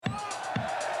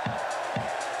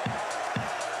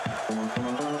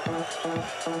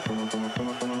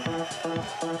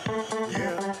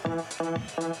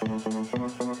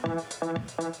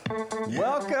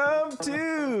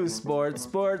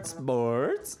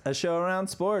Sports, a show around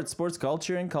sports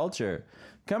culture, and culture.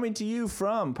 Coming to you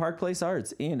from Park Place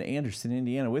Arts in Anderson,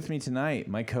 Indiana. With me tonight,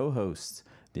 my co-hosts,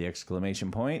 the exclamation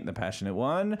point, the passionate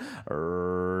one,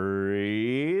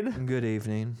 Reed. Good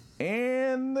evening.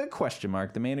 And the question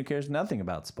mark, the man who cares nothing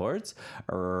about sports,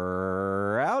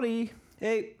 Rowdy.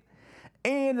 Hey.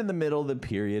 And in the middle of the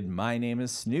period, my name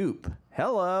is Snoop.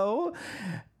 Hello.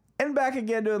 And back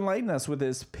again to enlighten us with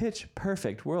his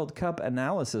pitch-perfect World Cup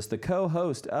analysis, the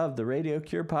co-host of the Radio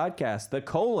Cure podcast, the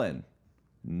colon,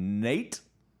 Nate.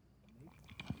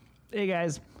 Hey,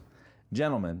 guys.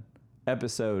 Gentlemen,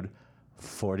 episode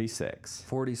 46.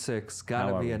 46.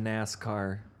 Gotta be a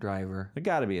NASCAR driver. It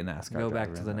gotta be a NASCAR Go driver,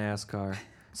 back to the NASCAR.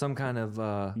 Some kind of...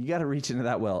 You gotta reach into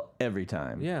that well every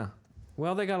time. Yeah.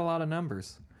 Well, they got a lot of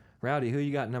numbers. Rowdy, who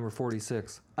you got number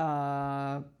 46?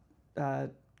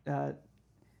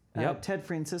 Ted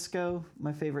Francisco,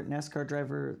 my favorite NASCAR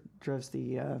driver, drives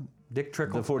the Dick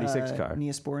Trickle. The 46 car.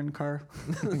 Neosporin car.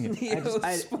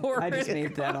 Neosporin. I just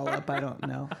made that all up. I don't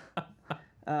know.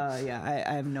 I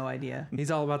have no idea.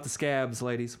 He's all about the scabs,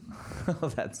 ladies.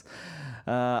 That's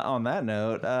on that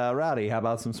note, Rowdy, how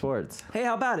about some sports? Hey,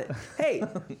 how about it? Hey,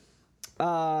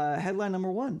 headline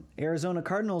number 1: Arizona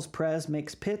Cardinals prez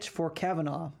makes pitch for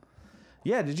Kavanaugh.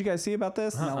 Yeah, did you guys see about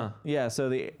this? No. Yeah, so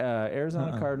the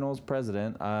Arizona Cardinals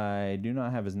president, I do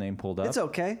not have his name pulled up. It's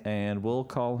okay. And we'll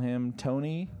call him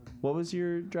Tony. What was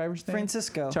your driver's name?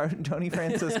 Francisco. Tony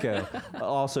Francisco.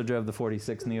 Also drove the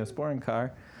 46 Neosporin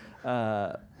car.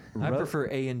 I prefer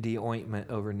A&D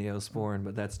ointment over Neosporin,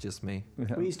 but that's just me.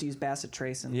 We used to use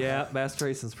Bacitracin. Yeah,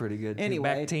 Bacitracin's pretty good. too.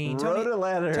 Anyway, Bactine. Wrote a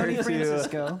letter Tony to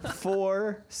Francisco.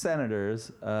 4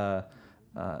 senators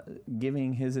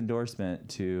giving his endorsement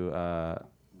to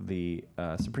the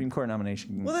Supreme Court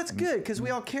nomination. Well, that's good because we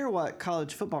all care what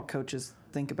college football coaches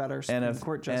think about our Supreme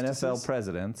Court justices. NFL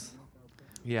presidents.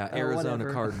 Yeah, Arizona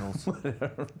whatever. Cardinals.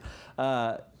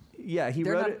 Yeah, he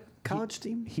They're wrote not it. college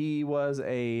team? He was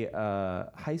a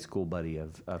high school buddy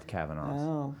of Kavanaugh's.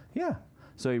 Oh. Yeah.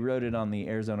 So he wrote it on the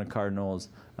Arizona Cardinals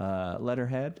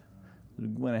letterhead.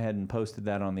 Went ahead and posted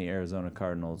that on the Arizona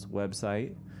Cardinals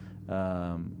website,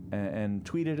 and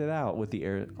tweeted it out with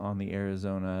on the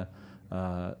Arizona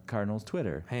Cardinals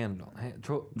Twitter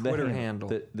Twitter handle.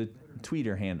 The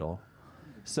tweeter handle.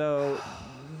 So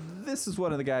this is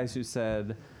one of the guys who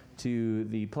said to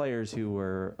the players who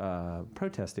were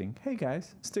protesting, "Hey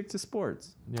guys, stick to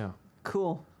sports." Yeah.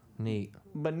 Cool. Neat.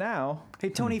 But now, Hey,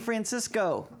 Tony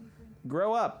Francisco,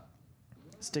 grow up.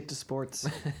 stick to sports.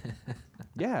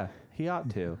 Yeah, he ought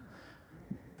to.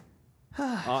 So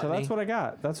Ought that's me. what I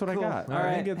got. That's what I Cool. got. All I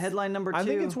right. think it's- Headline number 2. I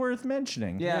think it's worth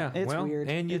mentioning. Yeah, it's well, weird.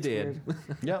 and you It's did. weird.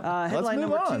 Yep. Headline Let's move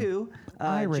number on. 2: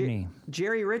 Irony.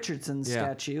 Jerry Richardson's Yeah.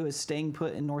 statue is staying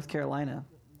put in North Carolina.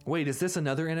 Wait, is this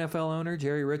another NFL owner?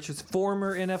 Jerry Richards,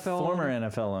 former NFL Former owner?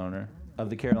 NFL owner of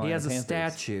the Carolina He has Panthers. a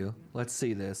statue. Let's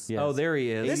see this. Yes. Oh, there he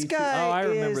is. This 82 guy Oh, I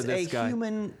remember is this a guy.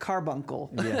 human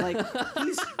carbuncle. Yeah. Like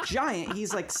he's giant.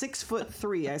 He's like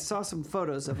 6'3". I saw some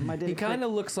photos of him. I did. He kind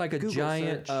of looks like a Google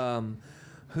giant. search.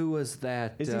 Who was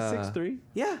that? Is he 6'3"?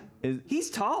 Yeah, he's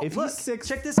tall. if Look, he's six-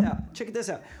 check this out. Check this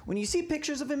out. When you see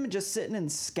pictures of him just sitting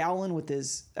and scowling with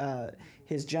his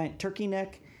giant turkey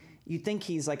neck, you think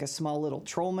he's like a small little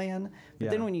troll man. But Yeah.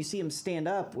 then when you see him stand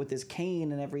up with his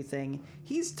cane and everything,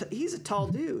 he's a tall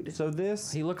dude. So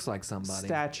this He looks like somebody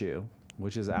statue,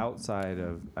 which is outside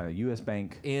of U.S.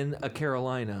 Bank in a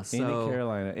Carolina. So in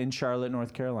Carolina, in Charlotte,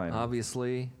 North Carolina.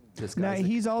 obviously, this Now, guy's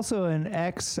he's also an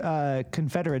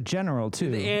ex-Confederate general,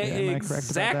 too. Am I correct about that?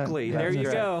 exactly. Yeah, There you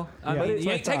that's go. I right. mean, That's you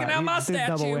what ain't I taking thought. out my He did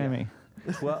double statue. whammy.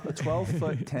 A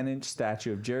 12-foot, 10-inch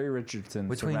statue of Jerry Richardson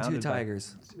Between two surrounded by,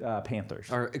 tigers.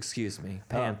 Panthers. Or excuse me,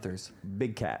 Panthers.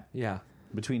 Big cat. Yeah.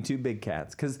 Between 2 big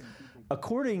cats. Because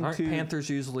according Aren't to... Panthers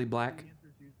usually black?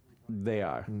 They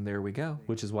are. And there we go.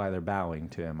 Which is why they're bowing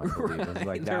to him, I believe. It was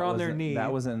like, They're that on their wasn't- knee.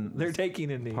 That wasn't They're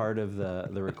taking a knee. part of the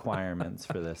requirements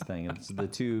for this thing. It's the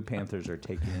 2 Panthers are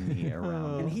taking a knee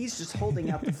around. And he's just holding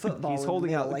out the football. He's in the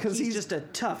holding middle, out- like 'cause he's he's- just a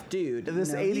tough dude. This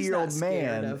you know, he's 80-year-old not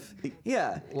scared man- of-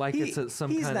 yeah, Like it's some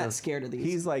he's kind not of- scared of these.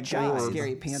 He's like, giant, "Orb,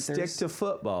 scary Panthers. stick to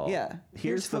football. Yeah,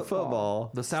 Here's the football.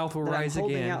 football. The South will that I'm rise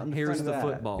holding out again. in Here's front the of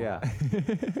that. football.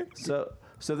 Yeah.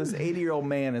 So this 80-year-old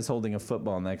man is holding a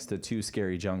football next to 2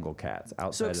 scary jungle cats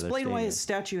outside So of their explain why stadium. his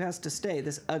statue has to stay.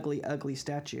 This ugly, ugly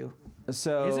statue.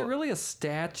 So Is it really a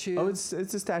statue? Oh, it's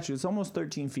a statue. It's almost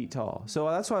 13 feet tall. So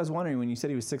that's why I was wondering when you said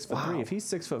he was 6'3". If he's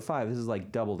 6'5", this is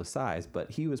like double the size.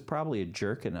 But he was probably a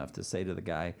jerk enough to say to the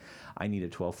guy, "I need a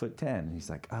 12'10". And he's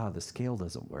like, "Oh, the scale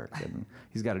doesn't work," and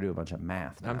he's got to do a bunch of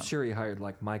math. Now. I'm sure he hired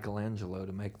like Michelangelo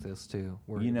to make this too.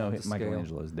 where You he know, knows the scale.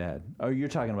 Michelangelo's dead. Oh, you're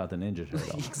talking about the Ninja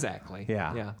Turtle. Exactly.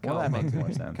 Yeah. Yeah. Well, that makes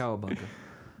more sense. Cowabunga.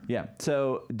 Yeah.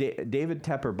 So David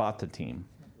Tepper bought the team.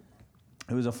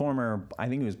 He was a former, I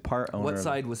think he was part owner. What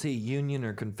side was he? Union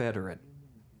or Confederate?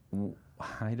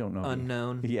 I don't know.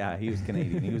 Unknown. Yeah, he was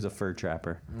Canadian. He was a fur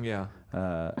trapper. Yeah.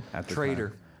 At the Traitor.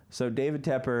 time. So David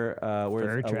Tepper, worth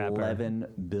Fur trapper.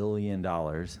 $11 billion,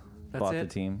 bought the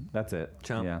it? team. That's it.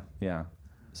 Chump. Yeah.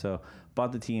 So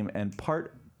bought the team, and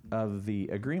part of the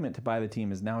agreement to buy the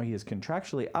team is now he is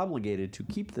contractually obligated to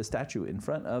keep the statue in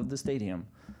front of the stadium.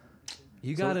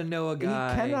 You got to know a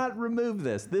guy. He cannot remove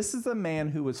this. This is a man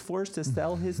who was forced to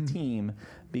sell his team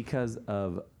because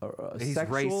of He's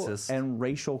sexual racist. and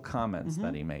racial comments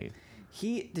that he made.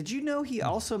 Did you know he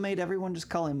also made everyone just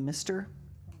call him Mr.?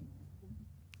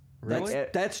 Really?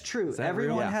 That's true. that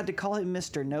Everyone real? Yeah. had to call him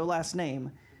Mr., no last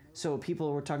name. So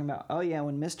people were talking about, oh yeah,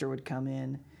 when Mr. would come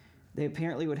in, they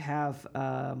apparently would have.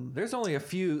 There's only a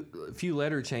few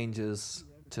letter changes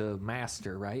to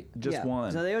master, right? Just yeah.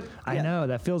 one. So they would. I yeah. know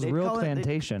that feels They'd real call it- they-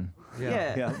 plantation.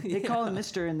 Yeah, Yeah. they call him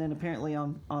Mr. And then apparently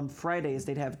on Fridays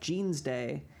they'd have Jeans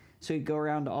Day, so he'd go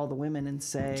around to all the women and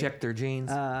say, Check their jeans.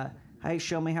 "Hey,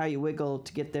 show me how you wiggle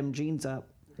to get them jeans up."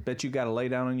 Bet you got to lay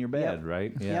down on your bed, Yep.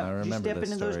 right? Yeah, Yep. I Did you remember step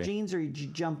this into story. those jeans or did you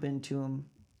jump into them?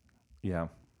 Yeah,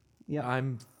 Yeah.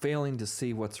 I'm failing to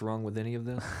see what's wrong with any of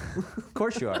this. of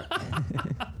course you are.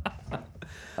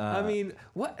 I mean,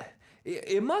 what?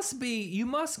 It must be. You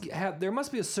must have. There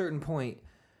must be a certain point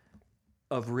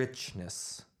of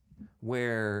richness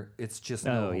where it's just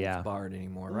no holds yeah. barred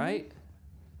anymore, right?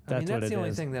 That's what that's it the only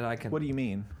is. thing that I can. What do you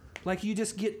mean? Like you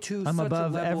just get to I'm such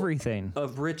above a level everything.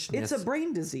 of richness. It's a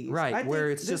brain disease, right? I Where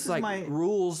think it's this just is like my,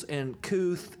 rules and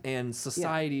couth and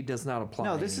society does not apply.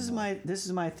 no. This anymore.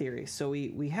 is my theory. So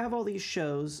we have all these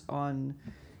shows on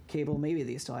cable. Maybe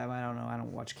they still have. I don't know. I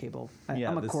don't watch cable.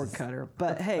 Yeah, I'm a this cord is- cutter.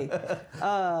 But hey,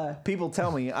 People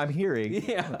tell me I'm hearing.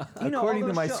 Yeah. you know, According all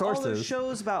to those my all those sources.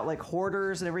 shows about like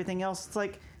hoarders and everything else. It's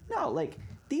like no, like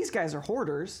these guys are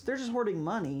hoarders. They're just hoarding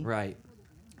money. Right.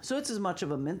 So it's as much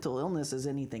of a mental illness as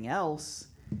anything else.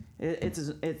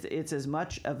 It's as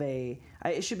much of a.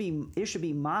 It should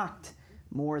be mocked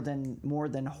more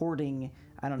than hoarding.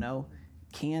 I don't know,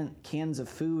 cans of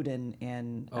food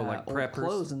and like old preppers?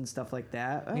 clothes and stuff like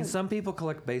that. I mean, some people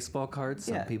collect baseball cards.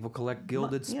 Some Yeah. people collect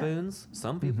gilded yeah. spoons.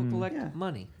 Some people collect Yeah.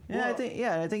 money. I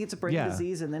think it's a brain Yeah.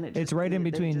 disease, and then It's right in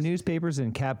they between just- newspapers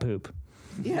and cat poop.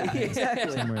 Yeah,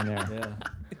 exactly. Somewhere in there.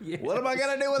 Yeah. What am I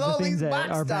gonna do with The all things these that box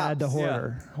are bad to tops?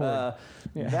 hoard.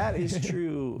 That is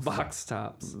true. Box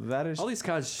tops. That is All these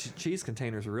cottage cheese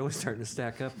containers are really starting to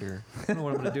stack up here. I don't know what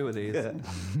I'm going to do with these. Yeah,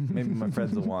 maybe my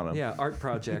friends will want them. art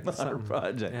project. Our something.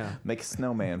 project. Yeah. Make a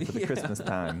snowman for the Christmas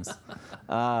times.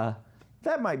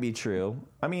 That might be true.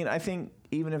 I mean, I think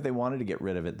even if they wanted to get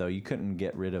rid of it, though, you couldn't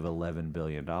get rid of $11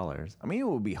 billion. I mean, it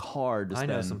would be hard to I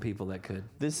spend. know some people that could.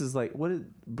 This is like, what is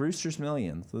Brewster's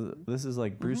Millions? This is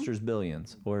like Brewster's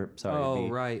Billions. Or, sorry. Oh, it'd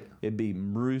be, right. It'd be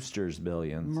Brewster's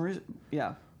Billions.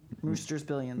 Rooster's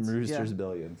Billions. Brewster's yeah.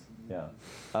 Billions.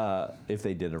 Yeah. If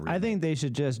they did a remake. I think they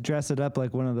should just dress it up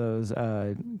like one of those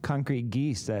concrete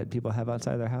geese that people have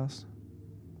outside their house.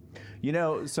 You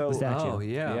know, so The statue. Oh,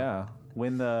 yeah. yeah.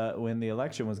 When the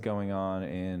election was going on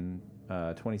in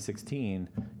 2016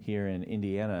 here in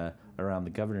Indiana around the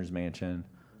governor's mansion,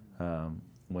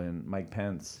 when Mike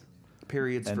Pence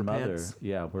Periods and for Mother, pence.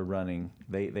 were running,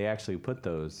 they actually put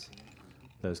those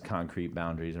concrete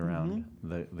boundaries around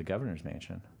the governor's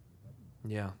mansion.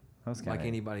 Yeah. That was Like kinda-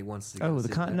 anybody wants to go Oh, see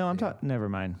that no, I'm video. talking. Never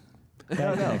mind.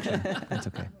 Bad connection. That's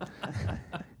okay.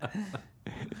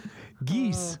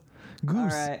 Geese. Goose. All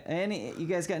right. You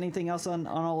guys got anything else on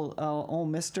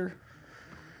old Mister?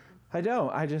 I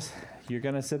don't. You're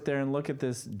gonna sit there and look at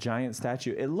this giant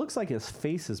statue. It looks like his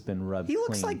face has been rubbed. He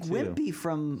looks clean, like too. Wimpy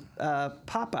from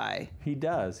Popeye. He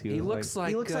does. He looks like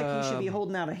He looks like he should be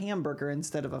holding out a hamburger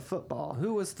instead of a football.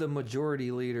 Who was the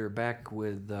majority leader back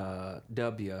with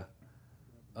W?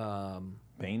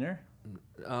 Boehner.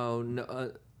 Oh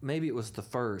no, maybe it was the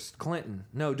first Clinton.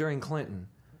 No, during Clinton,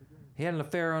 he had an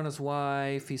affair on his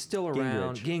wife. He's still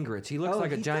around. Gingrich. He looks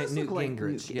like a he giant does Newt look like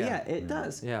Gingrich. Newt- yeah, it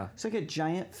does. Yeah. It's like a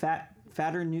giant,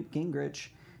 fatter Newt Gingrich.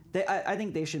 I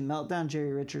think they should melt down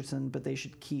Jerry Richardson, but they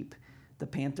should keep The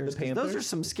Panthers. The 'Cause Those Panthers? are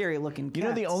some scary looking cats. You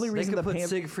know, the only They reason could the put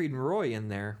Panthers. Siegfried and Roy in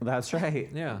there. That's right.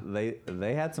 Yeah.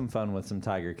 They had some fun with some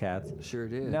tiger cats. Sure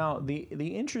did. Now, the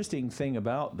interesting thing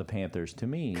about the Panthers to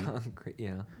me Concrete,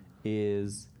 yeah.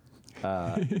 is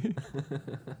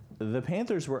the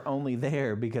Panthers were only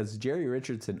there because Jerry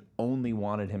Richardson only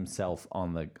wanted himself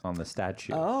on the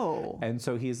statue. Oh. And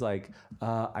so he's like,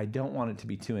 I don't want it to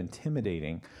be too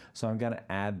intimidating, so I'm going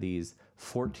to add these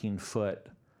 14-foot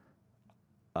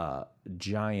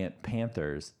giant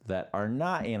panthers that are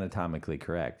not anatomically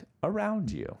correct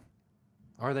around you.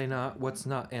 Are they not? What's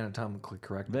not anatomically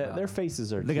correct? Their about them?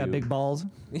 faces are They got big balls.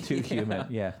 too human.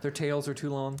 Yeah, Their tails are too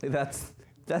long.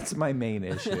 that's my main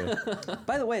issue.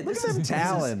 By the way, this at them is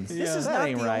talons. This is That not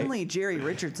ain't the right. only Jerry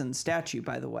Richardson statue,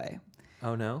 by the way.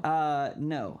 Oh no.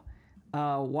 No.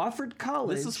 Wofford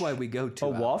College. This is why we go to.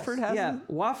 Oh, Wofford has Yeah, them?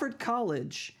 Wofford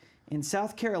College in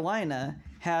South Carolina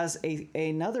has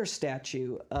another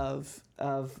statue of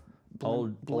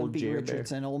Old Blimpie Jer Bear.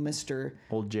 Richardson, old Mister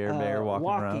Old Jer Bear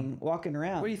walking walking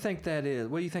around. What do you think that is?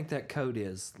 What do you think that code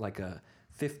is? Like a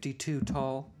 52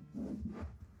 tall?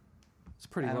 It's a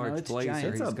pretty I don't know, large it's blazer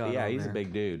giant. he's got on he's there. a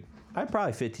big dude. I'm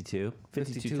probably 52.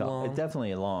 52 tall. long. It's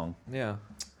definitely long. Yeah.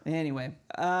 Anyway,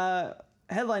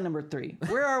 headline number 3.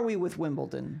 Where are we with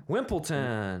Wimbledon?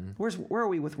 Wimbledon. Where are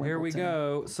we with Wimbledon? Here we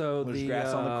go. So There's the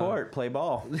grass on the court. Play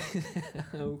ball.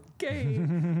 Okay.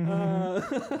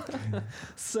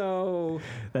 So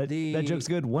That the joke's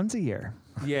good once a year.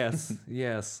 Yes,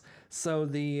 yes. So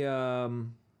the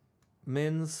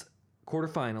men's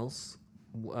quarterfinals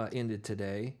ended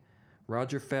today.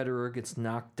 Roger Federer gets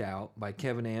knocked out by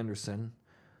Kevin Anderson,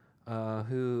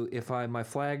 who, if my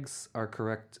flags are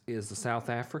correct, is a South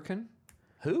African.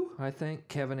 Who? I think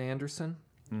Kevin Anderson.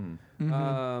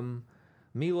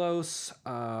 Milos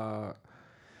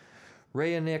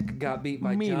Raonic got beat by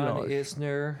John Milos.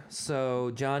 Isner.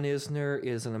 So John Isner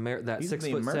is that He's the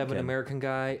 6'7" American. American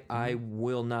guy. I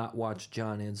will not watch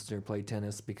John Isner play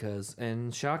tennis because,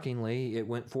 and shockingly, it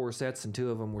went 4 sets and 2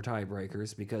 of them were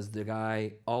tiebreakers because the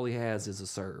guy, all he has is a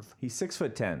serve. He's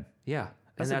 6'10". Yeah.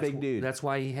 That's a big dude. That's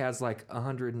why he has like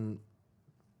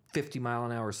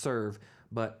 150-mile-an-hour serve,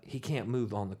 but he can't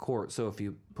move on the court. So if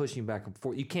you push him back and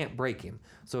forth, you can't break him.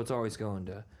 So it's always going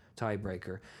to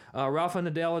tiebreaker. Rafa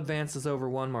Nadal advances over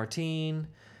Juan Martin,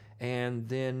 and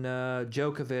then Novak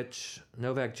Djokovic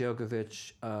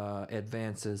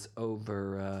advances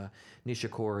over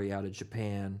Nishikori out of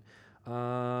Japan.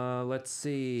 Let's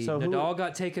see. So Nadal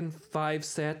got taken 5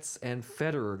 sets, and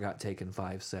Federer got taken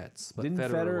 5 sets. But Didn't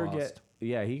Federer Federer lost. get?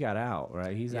 Yeah, he got out.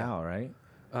 Right, he's Yeah. out. Right.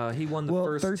 He won the Well,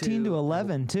 first 13 2. to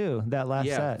 11 too. That last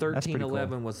Yeah, set. That's pretty 13-11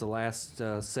 cool. was the last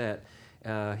set. He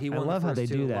I won love the how first they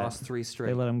 2, do that. lost 3 straight.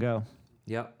 They let him go.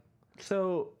 Yep.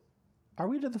 So, are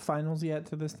we to the finals yet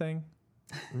to this thing?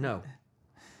 No.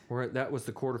 That was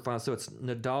the quarterfinal. So it's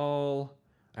Nadal.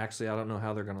 Actually, I don't know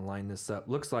how they're going to line this up.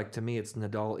 Looks like to me it's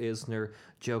Nadal, Isner,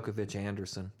 Djokovic,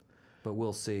 Anderson. But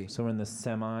we'll see. So we're in the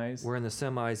semis. We're in the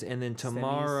semis. And then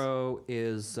tomorrow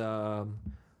is some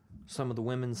of the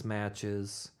women's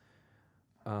matches.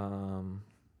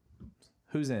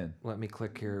 Who's in? Let me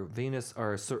click here.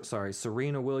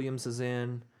 Serena Williams is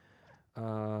in.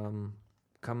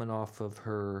 Coming off of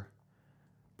her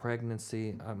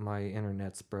pregnancy. My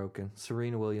internet's broken.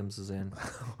 Serena Williams is in.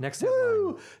 Next headline.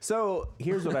 Woo! So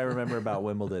here's what I remember about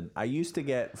Wimbledon. I used to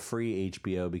get free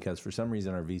HBO because for some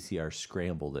reason our VCR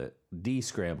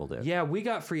descrambled it. Yeah, we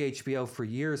got free HBO for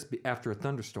years after a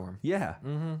thunderstorm. Yeah.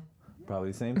 Mm-hmm.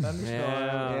 Probably the same thunderstorm.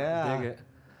 Yeah. Dig it.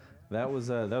 That was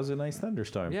a nice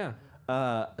thunderstorm. Yeah.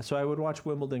 So I would watch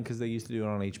Wimbledon because they used to do it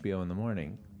on HBO in the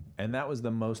morning, and that was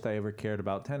the most I ever cared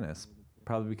about tennis.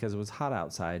 Probably because it was hot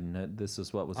outside, and this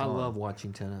is what was I on. love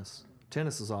watching tennis.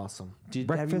 Tennis is awesome. Have you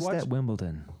Breakfast watched? at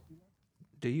Wimbledon.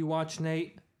 Do you watch,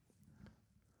 Nate?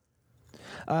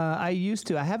 I used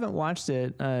to. I haven't watched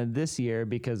it this year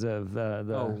because of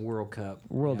the World Cup.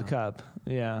 World Yeah. Cup.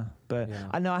 Yeah, but Yeah.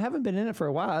 I know I haven't been in it for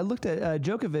a while. I looked at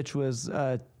Djokovic was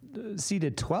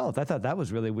seeded 12th. I thought that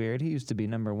was really weird. He used to be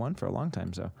number 1 for a long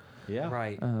time. So Yeah.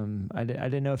 Right. I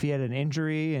didn't know if he had an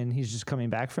injury and he's just coming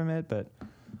back from it. But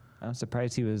I'm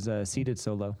surprised he was seeded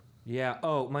so low. Yeah.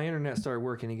 Oh, my internet started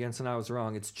working again, and I was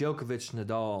wrong. It's Djokovic,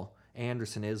 Nadal,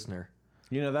 Anderson, Isner.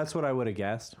 You know, that's what I would have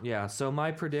guessed. Yeah. So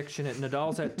my prediction at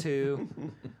Nadal's at 2,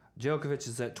 Djokovic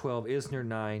is at 12, Isner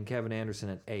 9, Kevin Anderson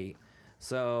at 8.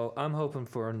 So I'm hoping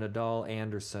for a Nadal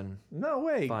Anderson No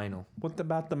way. final. What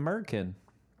about the Merkin?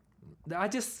 I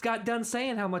just got done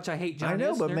saying how much I hate John I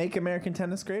know, Isner. but make American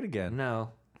tennis great again.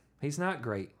 No, he's not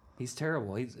great. He's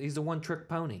terrible. He's a one-trick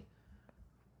pony.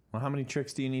 Well, how many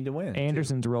tricks do you need to win?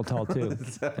 Anderson's real tall too.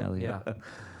 Elliot. Yeah.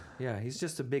 Yeah, he's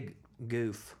just a big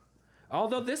goof.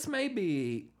 Although this may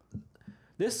be,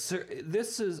 this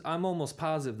is, I'm almost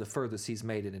positive the furthest he's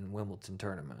made it in Wimbledon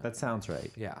tournament. That sounds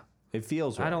right. Yeah. It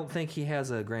feels right. I don't think he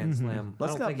has a Grand Slam.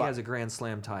 Let's I don't not think bu- he has a Grand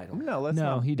Slam title. No, let's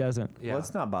No, not. he doesn't. Yeah.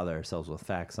 Let's not bother ourselves with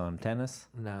facts on tennis.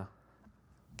 No.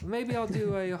 Maybe I'll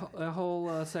do a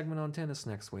whole segment on tennis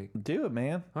next week. Do it,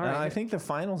 man. All right. I think the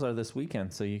finals are this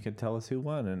weekend, so you can tell us who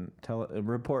won and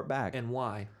report back. And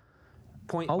why?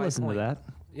 Point I'll by listen point. to that.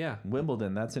 Yeah.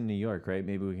 Wimbledon, that's in New York, right?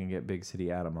 Maybe we can get Big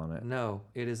City Adam on it. No,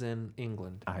 it is in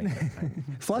England.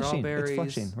 Flushing. Strawberries, It's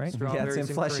Flushing, right? Yeah, Strawberries it's in and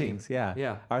Flushing. cream. Yeah.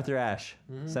 Yeah. Arthur Ashe,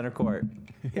 center court.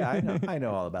 Yeah, I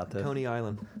know all about this. Coney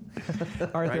Island.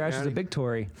 Arthur Right, Ashe is a Rowdy? big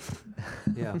Tory.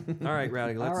 Yeah. All right,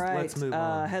 Rowdy. All right. Let's move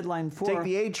on. Headline 4. Take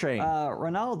the A train.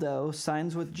 Ronaldo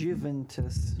signs with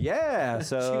Juventus. Yeah.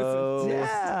 So.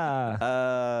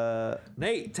 Yeah.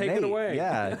 Nate, take it Nate, away.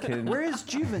 Yeah. Where is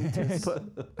Juventus?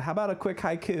 How about a quick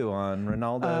haiku on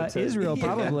Ronaldo? To Israel,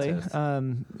 probably.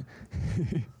 Juventus?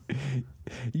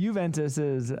 Juventus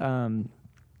is in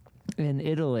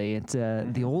Italy. It's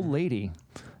the old lady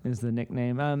is the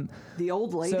nickname. The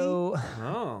old lady? So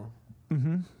Oh.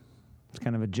 it's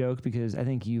kind of a joke because I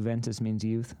think Juventus means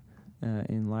youth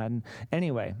in Latin.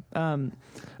 Anyway, Well,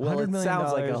 $100 it million,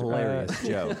 sounds like a hilarious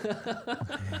joke.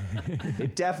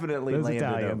 It definitely Those landed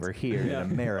Italians. over here in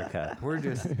America. We're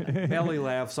just belly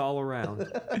laughs all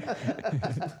around.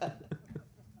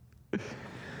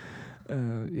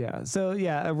 Yeah. So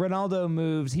yeah, Ronaldo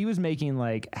moves. He was making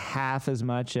like half as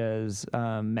much as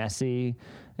Messi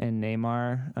and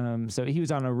Neymar. So he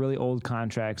was on a really old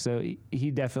contract. So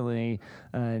he definitely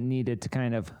needed to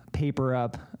kind of paper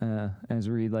up, as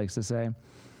Reed likes to say.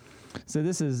 So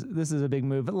this is a big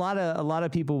move. A lot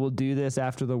of people will do this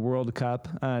after the World Cup,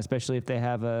 especially if they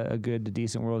have a good,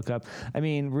 decent World Cup. I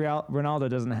mean, Ronaldo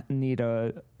doesn't need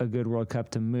a good World Cup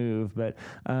to move, but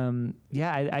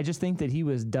I just think that he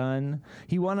was done.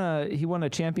 He won a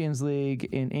Champions League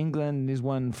in England. And he's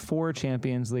won 4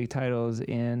 Champions League titles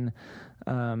in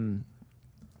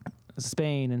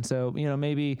Spain, and so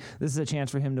maybe this is a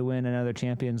chance for him to win another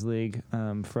Champions League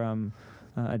from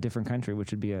a different country,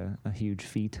 which would be a huge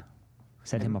feat.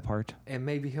 Set him apart. And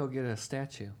maybe he'll get a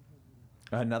statue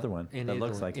Another one in that Italy.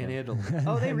 looks like in him. Italy.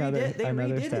 Oh, they Another- another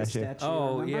redid his statue. statue.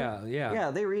 Oh, remember? yeah. Yeah,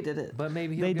 they redid it. But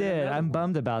maybe he'll They get did. another I'm one.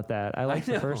 bummed about that. I like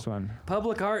the know. first one.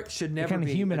 Public art should never kinda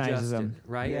be humanizes adjusted, them.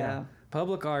 right? Yeah.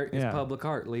 Public art is Yeah. public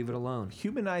art. Leave it alone.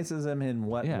 Humanizes him in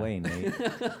what Yeah. way, Nate?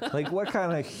 Like, what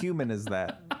kind of human is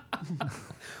that?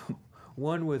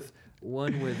 One with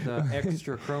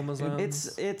extra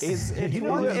chromosomes. It's You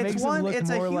know, it makes them look it's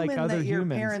a more human like other that your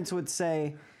humans. parents would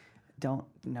say, don't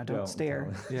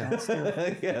stare. Yeah. Don't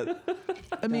stare. Yeah.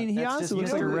 I mean, he That's honestly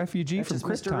just looks like a Mr. refugee that's from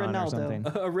just Mr. Krypton or Ronaldo.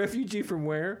 something. A refugee from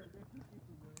where?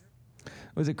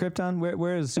 Was it Krypton?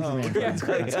 Where is Superman? Yeah, from?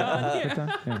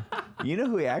 Krypton. Yeah. You know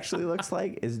who he actually looks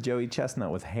like is Joey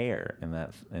Chestnut with hair in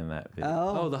that video.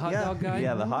 Oh, the hot dog guy?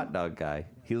 Yeah, the hot dog guy.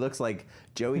 He looks like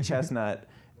Joey Chestnut,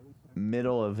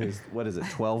 middle of his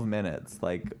 12 minutes,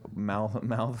 like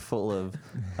mouthful of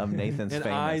Nathan's And famous.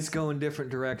 eyes go in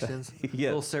different directions. Yeah.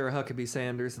 Little Sarah Huckabee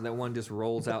Sanders, and that one just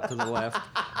rolls out to the left.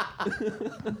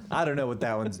 I don't know what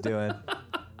that one's doing.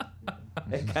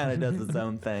 It kind of does its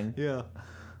own thing. Yeah.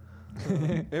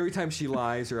 Every time she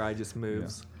lies, her eye just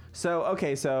moves.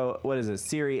 So what is it?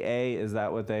 Serie A, is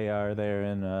that what they are there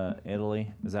in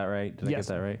Italy? Is that right? Did I get Yes.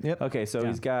 that right? Yep. Okay, so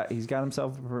Yeah. he's got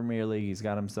himself a Premier League. He's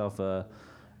got himself a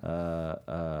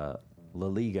La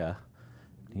Liga.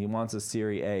 He wants a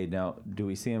Serie A. Now, do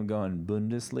we see him going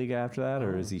Bundesliga after that,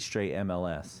 or is he straight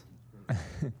MLS?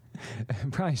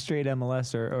 Probably straight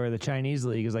MLS or the Chinese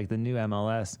league is like the new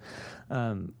MLS.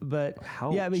 But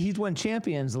he's won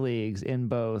Champions Leagues in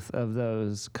both of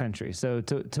those countries. So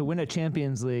to win a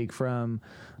Champions League from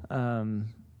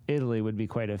Italy would be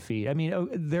quite a feat. I mean,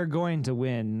 they're going to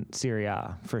win Serie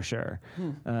A for sure.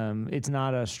 It's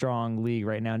not a strong league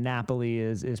right now. Napoli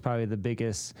is probably the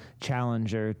biggest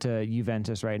challenger to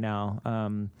Juventus right now.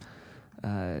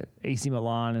 AC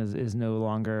Milan is no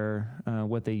longer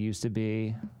what they used to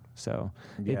be. So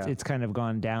it's kind of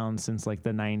gone down since like the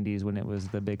 90s when it was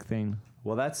the big thing.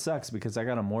 Well, that sucks because I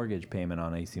got a mortgage payment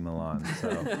on AC Milan, so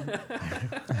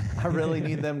I really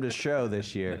need them to show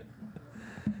this year.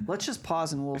 Let's just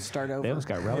pause and we'll start over. They almost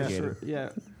got relegated. Yeah.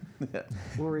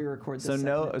 We'll re-record this. So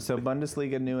segment. so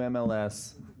Bundesliga, new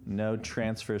MLS, no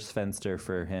transfers fenster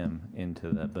for him into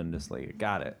the Bundesliga.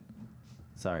 Got it.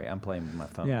 Sorry, I'm playing with my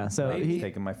phone. Yeah, so He's he-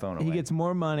 taking my phone away. He gets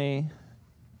more money.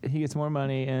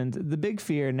 And the big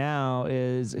fear now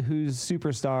is whose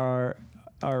superstar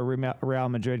are Real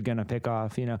Madrid going to pick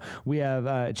off? You know, we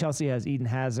have Chelsea has Eden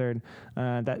Hazard,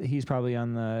 that he's probably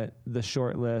on the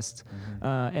short list.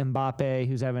 Mbappe,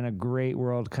 who's having a great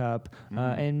World Cup,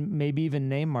 and maybe even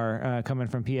Neymar coming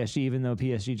from PSG, even though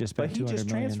PSG just spent But he just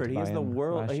 $200 million transferred. to He has buy the him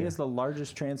world. last He year. has the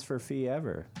largest transfer fee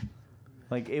ever.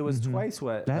 Like it was twice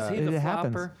what. That's Is he the it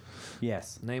happens. flopper?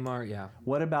 Yes. Neymar, yeah.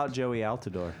 What about Joey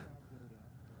Altidore?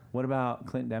 What about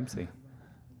Clint Dempsey?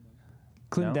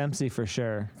 Clint No? Dempsey for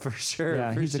sure. For sure.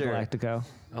 Yeah, for he's sure. a Galactico.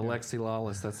 Alexi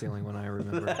Lawless, that's the only one I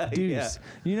remember. Deuce. Yeah.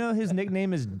 You know his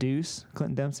nickname is Deuce.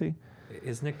 Clint Dempsey.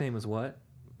 His nickname is what?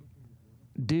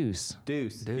 Deuce.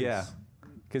 Deuce. Deuce. Yeah.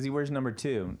 Because he wears number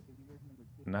 2.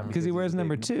 Not Because he he's wears a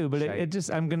number big 2, but shite. it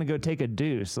just I'm gonna go take a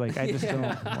deuce. Like I just don't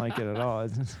like it at all.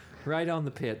 It's just, Right on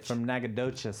the pitch. From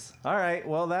Nagadoches. All right.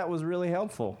 Well, that was really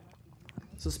helpful.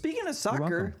 So speaking of welcome.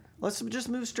 soccer, let's just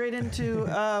move straight into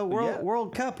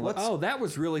World Cup. Let's. Oh, that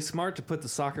was really smart to put the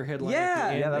soccer headline at Yeah, the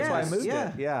end. Yeah, that's why I Yes, moved yeah.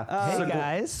 it. Yeah. hey Segue-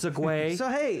 guys. Segue. So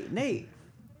hey, Nate,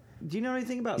 do you know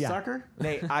anything about Yeah. soccer?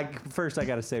 Nate, I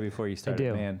got to say before you started,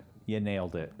 do. man, you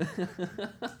nailed it.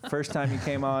 First time you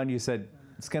came on, you said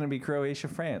it's going to be Croatia,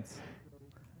 France.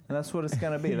 And that's what it's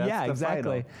going to be. That's Yeah, the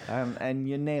exactly. Final. And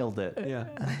you nailed it. Yeah.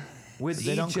 With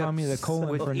They don't call me the colon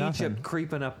with for Egypt nothing.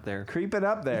 creeping up there. Creeping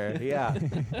up there. Yeah.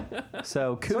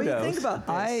 So kudos. So what do you think about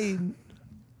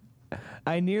this?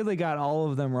 I nearly got all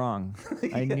of them wrong.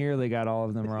 I nearly got all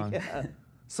of them wrong.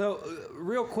 So,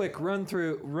 real quick, run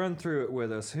through it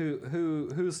with us.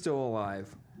 Who's still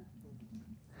alive?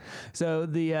 So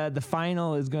the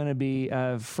final is going to be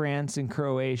France and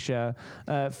Croatia.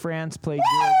 France played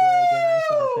Uruguay again. I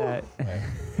thought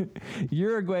that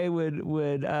Uruguay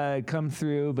would come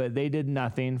through, but they did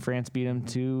nothing. France beat them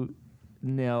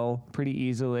 2-0 pretty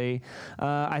easily.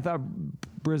 I thought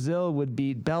Brazil would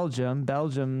beat Belgium.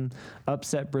 Belgium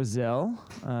upset Brazil,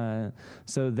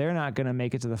 so they're not going to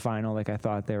make it to the final like I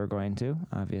thought they were going to.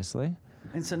 Obviously.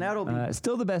 And so now it'll be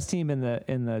Still the best team in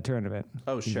the tournament.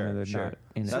 Oh, even sure, though they're sure. not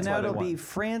in it. so That's now why they it'll be won.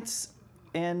 France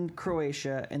and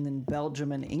Croatia, and then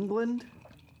Belgium and England.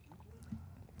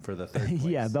 For the third place.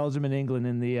 Yeah, Belgium and England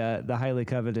in the highly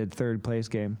coveted third place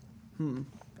game.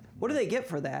 What do they get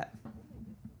for that?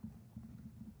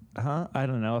 Huh? I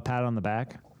don't know. A pat on the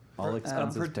back. All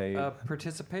expenses paid.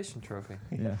 Participation trophy.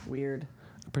 Yeah. Weird.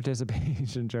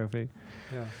 Participation trophy.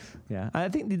 Yeah. Yeah. I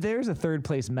think there's a third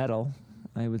place medal.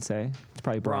 I would say it's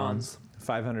probably bronze.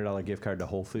 $500 gift card to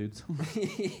Whole Foods.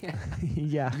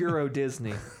 Yeah. Euro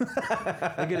Disney.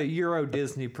 I get a Euro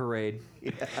Disney parade.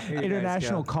 Here you guys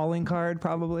International go. calling card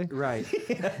probably. Right.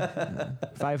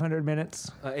 500 minutes.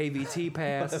 AVT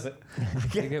pass.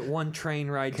 You get one train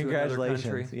ride to another country.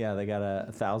 Congratulations. Yeah, they got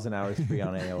 1,000 hours free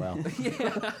on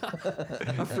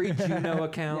AOL. A free Juno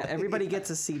account. Yeah, everybody gets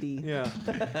a CD. Yeah.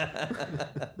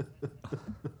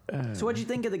 So what'd you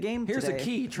think of the game Here's today? a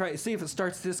key. Try see if it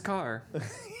starts this car.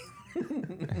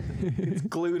 It's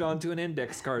glued onto an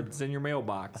index card that's in your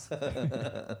mailbox.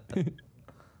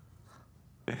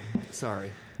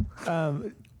 Sorry.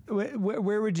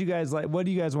 Where would you guys like? What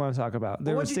do you guys want to talk about?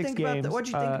 There Well, were 6 games.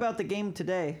 What'd you think about the game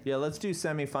today? Yeah, let's do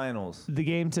semifinals. the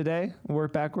game today?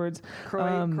 Work backwards.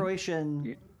 Croatia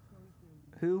and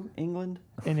who? England?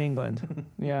 In England.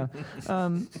 Yeah.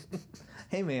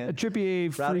 Hey, A man.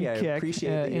 Trippier free Rowdy, I kick appreciate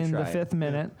that you're in the trying. 5th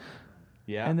minute.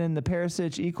 Yeah. And then the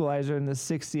Perisic equalizer in the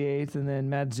 68th, and then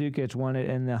Mandzukic won it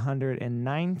in the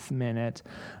 109th minute.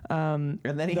 And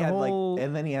then he the had whole-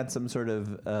 and then he had some sort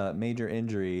of major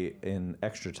injury in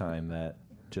extra time that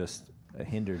just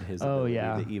hindered his ability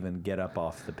to even get up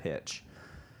off the pitch.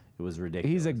 It was ridiculous.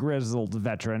 He's a grizzled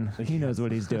veteran. He knows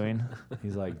what he's doing.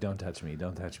 He's like, don't touch me,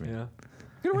 don't touch me. Yeah.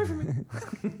 Get away from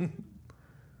me.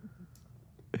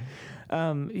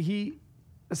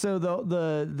 So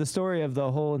the story of the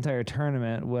whole entire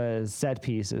tournament was set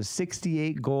pieces.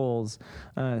 68 goals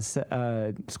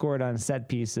scored on set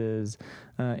pieces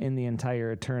in the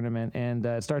entire tournament, and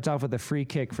it starts off with a free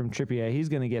kick from Trippier. He's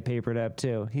going to get papered up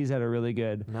too. He's had a really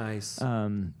good. Nice.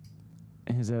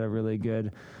 He's had a really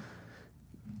good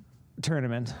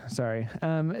tournament. Sorry,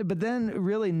 but then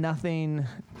really nothing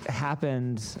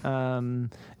happened.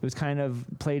 It was kind of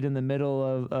played in the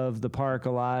middle of the park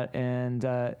a lot, and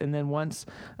then once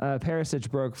Perisic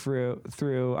broke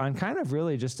through on kind of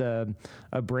really just a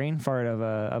brain fart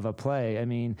of a play. I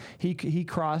mean, he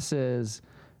crosses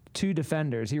 2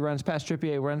 defenders. He runs past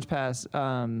Trippier, runs past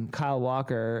Kyle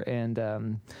Walker,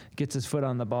 and gets his foot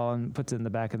on the ball and puts it in the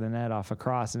back of the net off a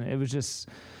cross. And it was just,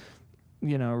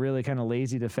 really kind of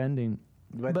lazy defending.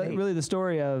 But Nate, really the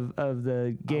story of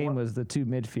the game was the 2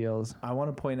 midfields. I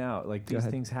want to point out, like, Go these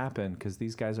ahead. things happen because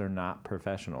these guys are not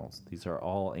professionals. These are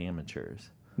all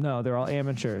amateurs. No, they're all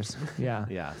amateurs. Yeah.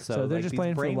 Yeah, So they're like, just these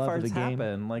playing for the brain love of the farts game.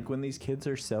 happen, like when these kids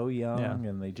are so young Yeah.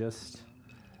 and they just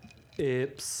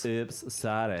Ips.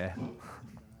 sorry.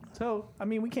 So I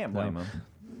mean, we can't blame them.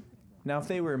 Now, if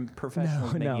they were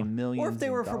professionals No. making millions, Or if they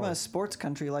of were from a dollars- sports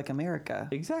country like America.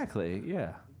 exactly,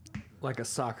 yeah. Like a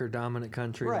soccer dominant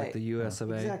country like Right. the US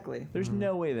of A. Exactly. There's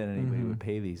no way that anybody would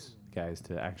pay these guys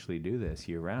to actually do this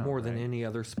year round. More than right? any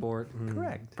other sport.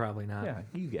 Correct. Probably not. Yeah,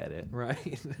 you get it.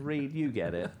 Right. Reed, you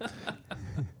get it.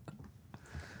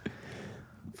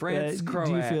 France, Croats.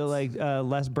 do you feel like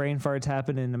less brain farts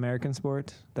happen in American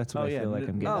sport? That's what Oh, I yeah, feel like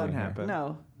I'm getting none at here. happen.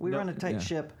 No, we No, run a tight yeah.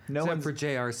 ship. No Except one's, for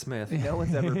J.R. Smith. no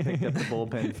one's ever picked up the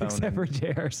bullpen phone Except for and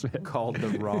J.R. Smith. called the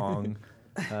wrong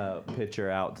pitcher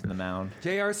out to the mound.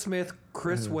 J.R. Smith,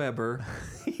 Chris Webber.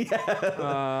 Hey,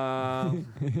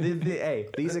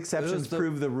 these exceptions the-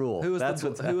 prove the rule. Who was That's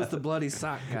the who was the bloody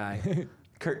sock guy?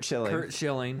 Kurt Schilling. Kurt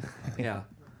Schilling. Yeah.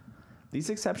 These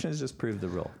exceptions just prove the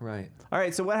rule. Right. All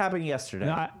right, so what happened yesterday?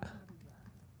 No,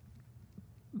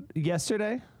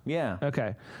 yesterday? Yeah.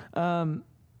 Okay.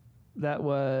 That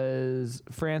was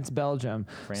France, Belgium.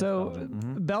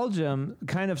 Belgium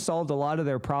kind of solved a lot of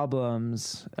their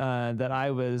problems that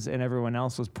I was and everyone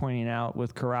else was pointing out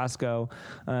with Carrasco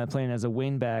playing as a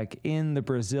wingback in the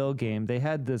Brazil game. They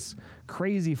had this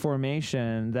crazy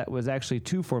formation that was actually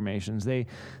two formations.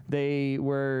 They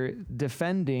were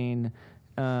defending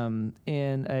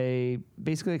in a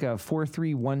basically like a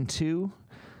 4-3-1-2,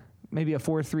 maybe a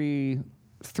 4-3-3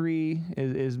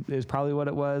 is probably what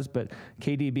it was, but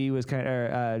KDB was kind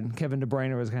of Kevin De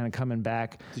Bruyne was kind of coming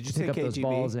back Did you to pick say up those KGB?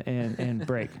 balls and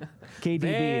break. KDB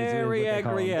Very is what they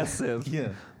call him. aggressive. Yeah.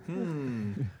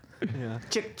 Yeah.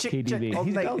 Chick, chick, KDB. chick. all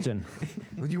He's night. Belgian.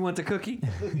 Would you want a cookie?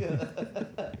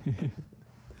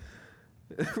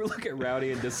 Look at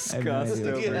Rowdy in disgust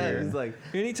idea. over Yeah, here. he's like,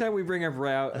 Anytime we bring up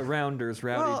rounders,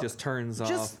 Rowdy Well, just turns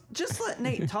off. Just let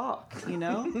Nate talk, you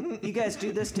know? You guys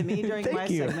do this to me during Thank my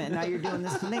you. segment, and now you're doing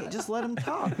this to Nate. Just let him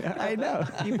talk. I know.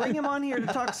 You bring him on here to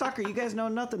talk soccer. You guys know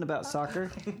nothing about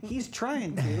soccer. He's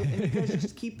trying to, and you guys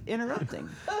just keep interrupting.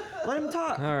 Let him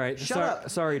talk. All right. Shut up.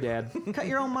 Sorry, Dad. Cut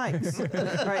your own mics.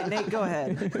 All right, Nate, go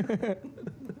ahead.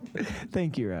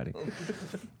 Thank you, Rowdy.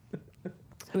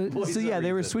 So yeah,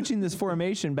 they were switching this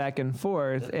formation back and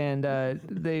forth, and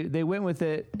they went with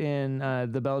it in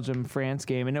the Belgium-France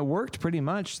game, and it worked pretty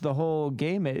much the whole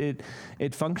game. It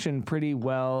functioned pretty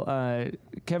well.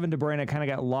 Kevin De Bruyne kind of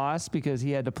got lost because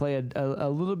he had to play a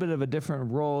little bit of a different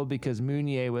role because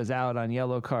Meunier was out on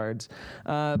yellow cards.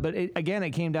 But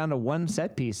it came down to one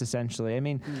set piece essentially. I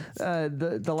mean,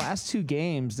 the last two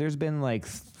games, there's been like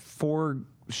 4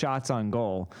 shots on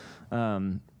goal.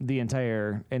 And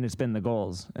it's been the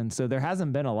goals. And so there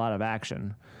hasn't been a lot of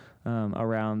action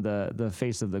around the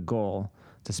face of the goal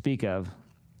to speak of.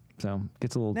 So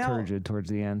gets a little Now- turgid towards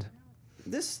the end.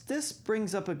 This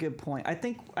brings up a good point. I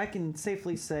think I can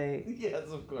safely say yes,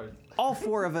 of course. all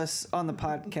 4 of us on the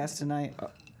podcast tonight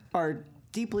are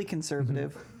deeply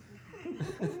conservative.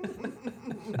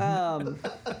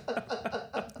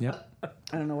 Yep.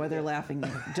 I don't know why they're laughing.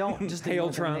 Don't just Hail ignore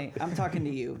them, Trump. Nate. I'm talking to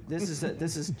you. This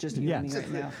is just you and me Yes.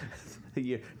 right now.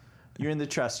 You're in the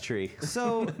trust tree.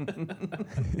 So,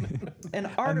 an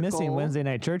article. I'm missing Wednesday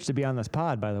night church to be on this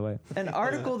pod, by the way. An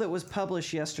article that was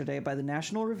published yesterday by the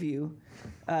National Review,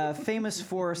 famous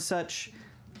for such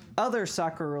other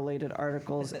soccer-related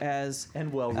articles as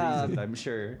And well reasoned, I'm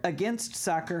sure. Against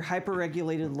Soccer,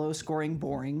 Hyper-Regulated, Low-Scoring,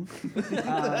 Boring,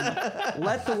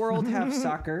 Let the World Have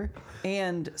Soccer,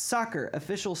 and Soccer,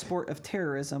 Official Sport of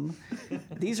Terrorism.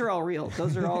 These are all real.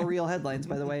 Those are all real headlines,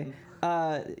 by the way.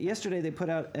 Yesterday they put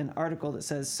out an article that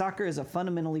says soccer is a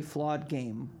fundamentally flawed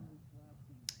game.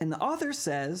 And the author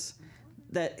says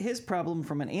that his problem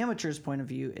from an amateur's point of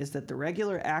view is that the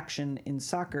regular action in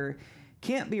soccer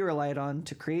can't be relied on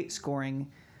to create scoring,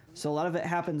 so a lot of it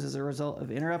happens as a result of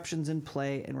interruptions in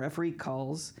play and referee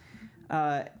calls,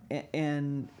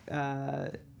 and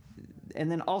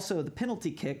then also the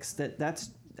penalty kicks. That's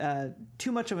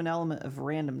too much of an element of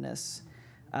randomness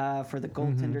for the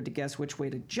goaltender to guess which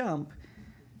way to jump.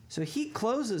 So he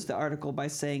closes the article by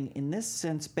saying, in this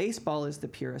sense, baseball is the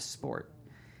purest sport.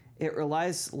 It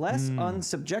relies less on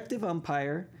subjective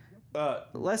umpire.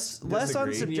 Less on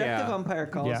disagree. subjective Yeah. umpire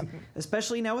calls, Yeah.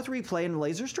 especially now with replay and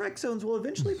laser strike zones will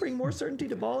eventually bring more certainty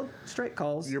to ball strike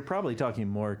calls. You're probably talking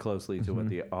more closely to what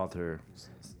the author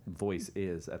voice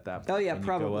is at that point. Oh, yeah, when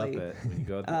probably. You go up when you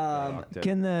go up the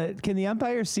octave. Can the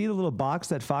umpires see the little box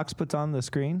that Fox puts on the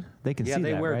screen? They can Yeah, see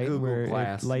they that, wear right? Google Where it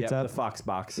Glass. lights Yep, up. the Fox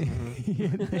box.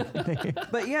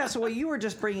 But yeah, so what you were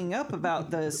just bringing up about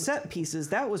the set pieces,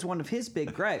 that was one of his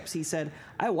big gripes. He said,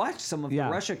 I watched some of Yeah.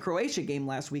 the Russia-Croatia game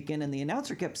last weekend, and the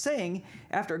announcer kept saying,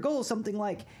 after a goal, something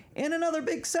like, and another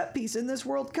big set piece in this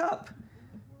World Cup.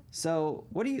 So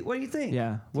what do you think?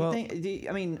 Yeah, well- I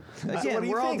mean, what again, do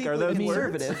you we're all think? Are deeply those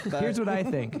words? conservative. But Here's what I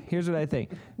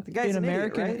think. The guy's an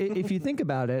idiot, right? if you think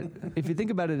about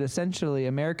it, essentially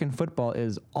American football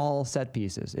is all set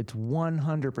pieces. It's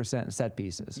 100% set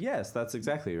pieces. Yes, that's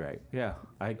exactly right. Yeah,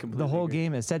 I completely The whole agree.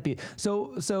 game is set piece.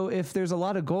 So if there's a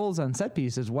lot of goals on set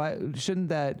pieces, why shouldn't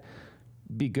that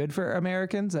be good for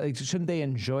Americans? Like, shouldn't they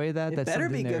enjoy that? It That's better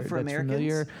be something good for that's Americans.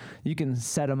 familiar. You can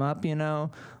set them up,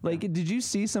 Like, did you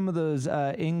see some of those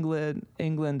England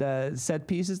set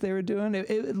pieces they were doing?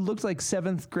 It looked like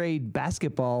 7th grade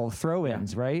basketball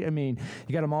throw-ins, right? I mean,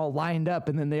 you got them all lined up,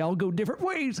 and then they all go different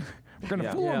ways. We're gonna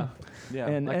Yeah. fool 'em. Yeah.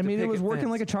 And Like I the mean, it was picket working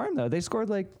fence. like a charm, though. They scored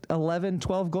like 11,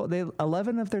 12 goals.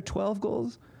 11 of their 12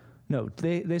 goals. No,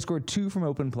 they scored 2 from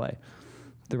open play.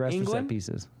 The rest were set England?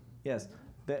 pieces. Yes.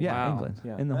 Yeah, Wow. England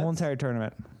Yeah, in the whole that's- entire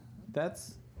tournament.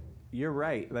 You're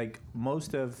right. Like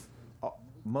most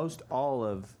all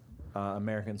of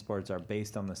American sports are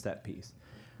based on the set piece.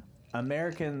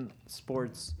 American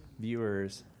sports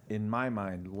viewers, in my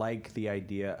mind, like the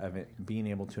idea of it being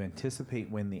able to anticipate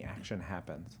when the action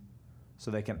happens,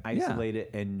 so they can isolate it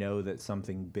and know that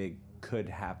something big could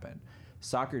happen.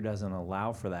 Soccer doesn't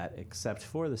allow for that except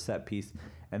for the set piece,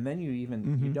 and then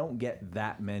you don't get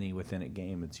that many within a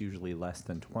game. It's usually less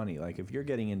than 20. Like if you're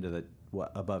getting into the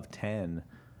above 10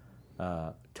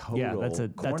 total. Yeah, that's a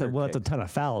corner kicks. ton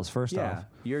of fouls. First Yeah, off,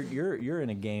 you're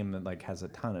in a game that like has a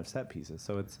ton of set pieces.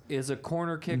 So it's Is a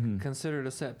corner kick considered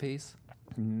a set piece?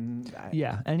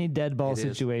 yeah, any dead ball It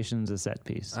is. situation's a set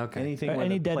piece. Okay. anything. Or where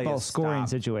any the dead play ball is scoring stopped.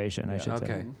 situation, I Yeah. should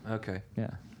say. Okay.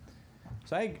 Yeah.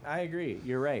 So I agree.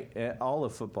 You're right. All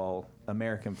of football,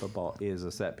 American football, is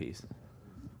a set piece.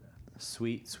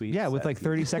 Sweet. Yeah, with set like piece.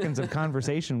 30 seconds of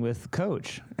conversation with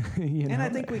coach. And I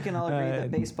think we can all agree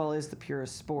that baseball is the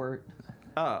purest sport.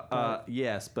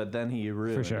 Yes, but then he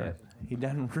ruined sure. it. He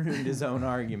done ruined his own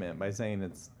argument by saying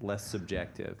it's less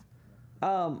subjective.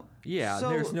 Yeah, So-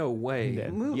 there's no way. Yeah.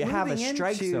 You have a moving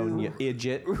strike into- zone, you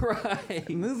idiot. Right.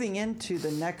 Moving into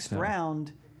the next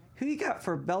round, who you got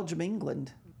for Belgium,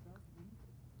 England?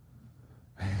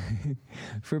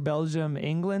 For Belgium,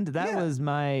 England, that Yeah. was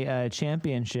my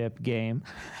championship game.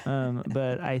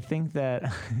 But I think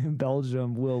that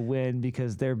Belgium will win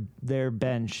because their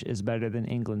bench is better than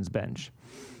England's bench.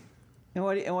 And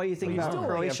what do you think You about still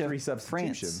only have Croatia, 3 France?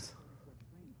 substitutions.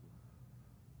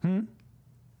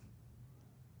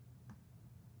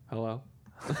 Hello?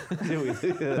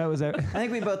 That was I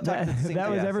think we both talked at the same that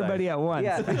time. was Yeah, everybody at once.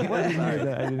 Yeah. I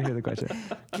didn't hear the question.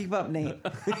 Keep up, Nate.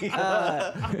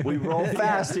 We roll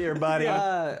fast here, buddy.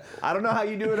 I don't know how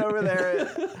you do it over there,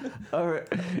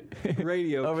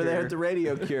 Radio over there cure. at the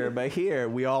Radio Cure, but here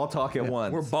we all talk at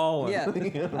once. We're balling.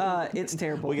 Yeah, it's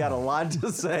terrible. We got a lot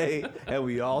to say, and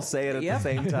we all say it at the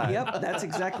same time. Yep, that's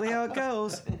exactly how it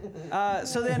goes.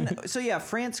 So yeah,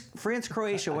 France,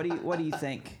 Croatia. What do you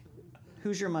think?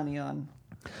 Who's your money on?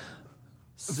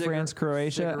 France,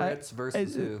 Croatia. Cigarettes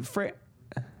versus who?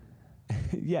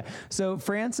 Yeah, so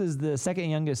France is the second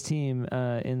youngest team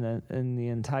in the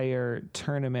entire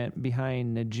tournament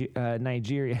behind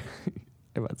Nigeria.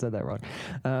 I said that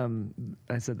wrong.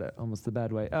 I said that almost the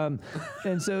bad way.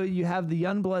 And so you have the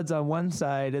young bloods on one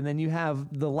side, and then you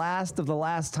have the last of the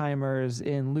last timers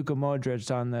in Luka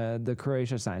Modric on the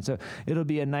Croatia side. So it'll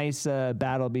be a nice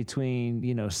battle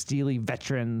between steely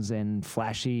veterans and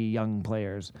flashy young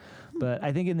players. But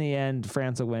I think in the end,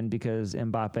 France will win because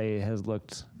Mbappe has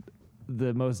looked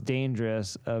the most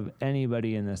dangerous of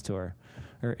anybody in this tour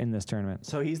or in this tournament.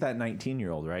 So he's that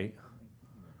 19-year-old, right?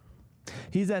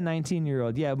 He's that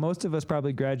 19-year-old. Yeah, most of us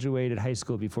probably graduated high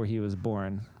school before he was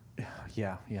born.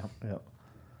 Yeah. I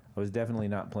was definitely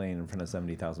not playing in front of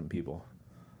 70,000 people.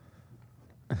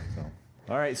 So,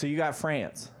 all right. So you got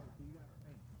France.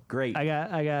 Great.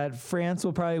 I got France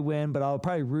will probably win, but I'll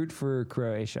probably root for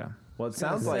Croatia. Well, it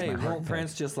sounds like won't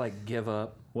France just like give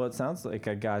up? Well, it sounds like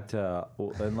I got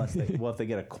unless if they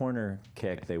get a corner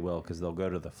kick, they will because they'll go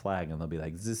to the flag and they'll be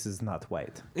like, "This is not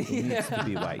white. It needs to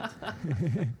be white."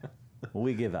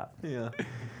 We give up. Yeah.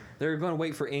 They're going to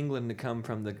wait for England to come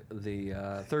from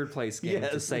the third place game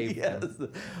to save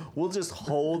them. We'll just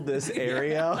hold this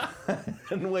area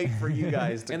and wait for you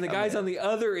guys to. And the come guys in. on the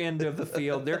other end of the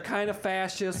field, they're kind of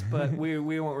fascist, but we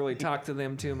won't really talk to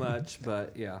them too much.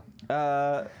 But yeah.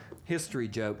 history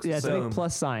jokes. Yeah, it's a So- big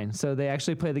plus sign. So they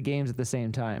actually play the games at the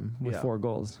same time with Yeah. 4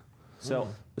 goals. So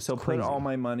put crazy. all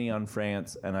my money on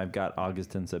France, and I've got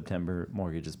August and September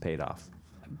mortgages paid off.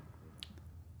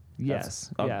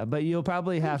 Yes, oh. yeah, but you'll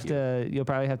probably have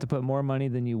to put more money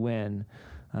than you win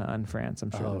on France.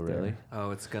 I'm sure. Oh, that they're really? Oh,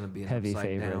 it's going to be an Heavy upside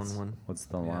favorites. down one. What's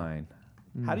the Yeah. line?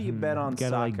 How do you bet on Gotta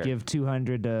soccer? like give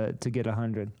 200 to get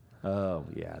 100. Oh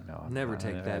yeah, no. Never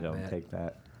take I that don't bet. take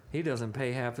that. He doesn't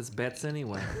pay half his bets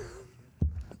anyway.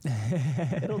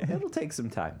 It'll take some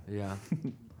time. Yeah.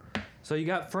 So you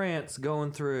got France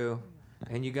going through,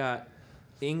 and you got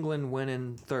England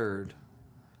winning third.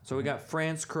 So we got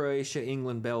France, Croatia,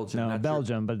 England, Belgium. No, That's your-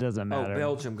 Belgium, but it doesn't matter. Oh,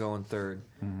 Belgium going third.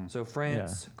 So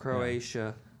France, Yeah.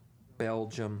 Croatia,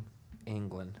 Belgium,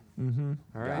 England. Mm-hmm.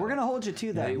 All right. We're gonna hold you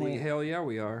to that, Hey, Nate. hell yeah,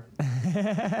 we are.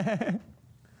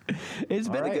 It's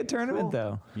been All a right, good tournament, cool.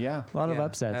 though. Yeah. A lot of Yeah,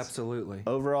 upsets. Absolutely.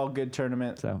 Overall, good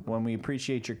tournament. So- When we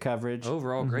appreciate your coverage.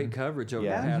 Overall, great coverage over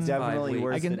Yeah, the past definitely 5 weeks.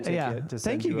 worth I can, the ticket yeah. to send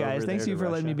Thank you you guys. over Thanks there you to for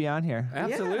letting me Russia. be on here.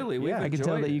 Absolutely. We've Yeah. I can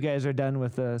tell enjoyed that it. you guys are done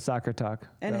with the soccer talk.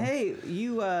 And so. hey,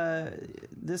 you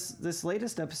this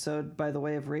latest episode, by the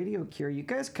way, of Radio Cure, you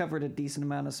guys covered a decent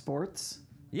amount of sports.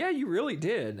 Yeah, you really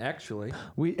did, actually.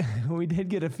 we did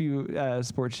get a few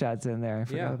sports shots in there. I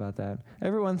forgot Yeah. about that.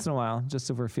 Every once in a while, just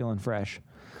if we're feeling fresh.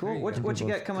 There Cool. you What go. you Couple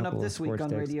got coming up of this week sports on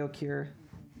takes. Radio Cure?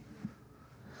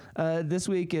 This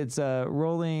week it's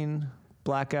rolling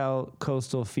blackout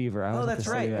coastal fever. I Oh, always have that's to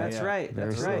say right. that. That's right. Very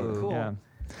That's right. slow. Cool. Yeah.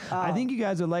 I think you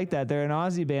guys would like that. They're an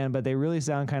Aussie band, but they really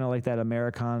sound kind of like that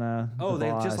Americana. Oh, The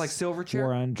they just Boss, like Silverchair?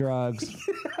 War on Drugs.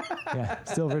 Yeah,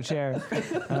 Silverchair.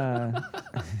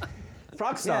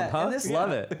 Frog Yeah, Stomp, huh? and this-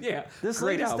 Love it. Yeah. This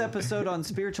great latest album. episode on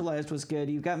Spiritualized was good.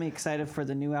 You got me excited for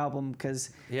the new album because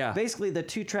Yeah. basically the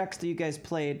 2 tracks that you guys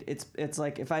played, it's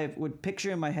like if I would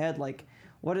picture in my head like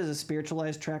what does a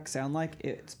Spiritualized track sound like?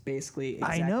 It's basically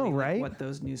exactly know, like right? what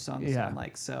those new songs Yeah. sound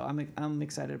like. So I'm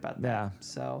excited about that. Yeah.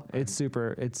 So It's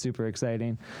super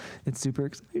exciting. It's super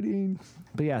exciting.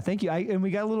 But yeah, thank you. And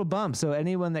we got a little bump. So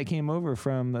anyone that came over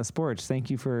from sports, thank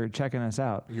you for checking us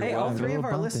out. You're hey, all welcome. 3 of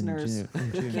our Little bump in listeners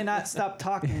June. cannot stop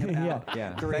talking about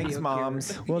Yeah. the Radio Thanks, Cure.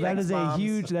 moms. Well, that Thanks, is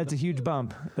moms. that's a huge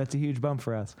bump. That's a huge bump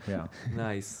for us. Yeah.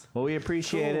 Nice. Well, we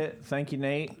appreciate Cool. it. Thank you,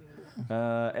 Nate.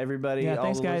 Everybody, Yeah, all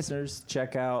thanks, the guys. listeners,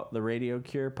 check out the Radio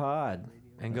Cure pod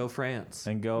And go France.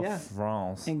 and go Yeah.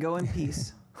 France. And go in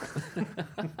peace.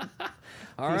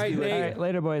 All right, be Nate. All right,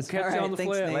 later, boys. Catch All you right, on the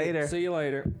thanks, flip. Nate. Later. See you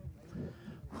later.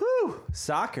 Whew.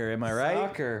 Soccer, am I right?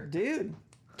 Soccer. Dude,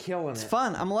 Killing it's it.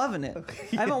 fun. I'm loving it.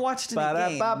 I haven't watched any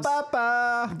games,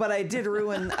 Ba-da-ba-ba-ba. but I did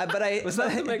ruin. But I Was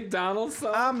that the McDonald's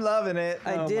song? I'm loving it.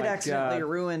 I Oh did my accidentally God.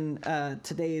 ruin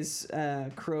today's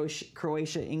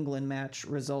Croatia England match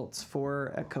results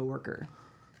for a coworker.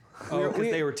 Oh, because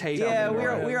they were taped. Yeah, on the we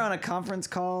radio. were on a conference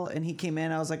call, and he came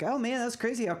in. I was like, "Oh man, that's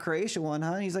crazy how Croatia won,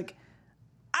 huh?" And he's like,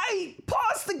 "I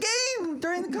paused the game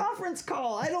during the conference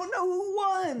call. I don't know who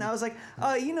won." I was like,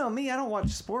 you know me, I don't watch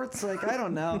sports. Like, I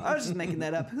don't know. I was just making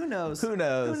that up. Who knows? Who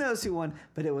knows? Who knows who won?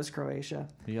 But it was Croatia.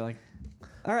 You're like,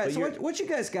 All right, But so you're- what you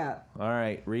guys got? all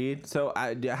right, Reed. So,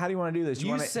 how do you want to do this? You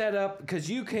wanna, set up because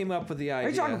you came up with the idea.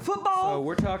 you talking football? So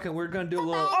we're talking. We're gonna do a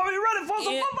little. Are we ready for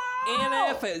some football?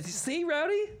 NFL. See,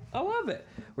 Rowdy, I love it.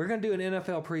 We're gonna do an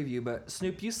NFL preview, but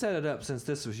Snoop, you set it up since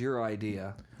this was your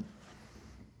idea.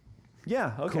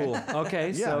 Yeah. Okay. Cool. Okay.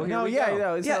 Yeah. So here no. we yeah. go.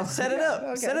 No, Yeah, set it up.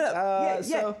 Okay. Set it up. Yeah,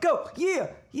 so- go. Yeah.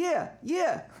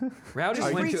 Rowdy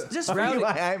Just went free- to. just Are Rowdy, you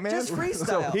all right, man? just freestyle.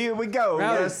 So here we go. We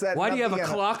Rowdy, gotta set why do you up have a the-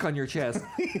 clock on your chest?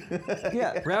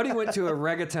 Yeah. Rowdy went to a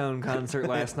reggaeton concert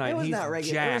last night. It was He's not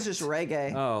reggae. jacked. It was just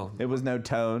reggae. Oh. It was no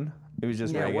tone. It was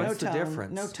just Yeah, reggae. What's no the tone,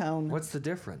 difference? no tone. What's the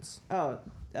difference? Oh,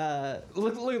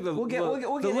 Look at the we'll get the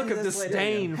look into of this later.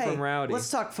 disdain Hey, from Rowdy. Let's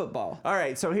talk football. All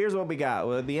right, so here's what we got.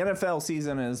 Well, the NFL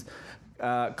season is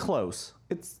close.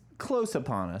 It's close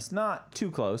upon us. Not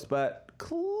too close, but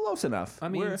close enough. I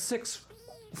mean,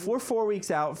 we're 4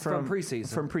 weeks out from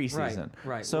preseason. From preseason.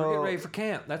 Right. So we're getting ready for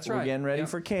camp. That's right. we're getting ready Yep.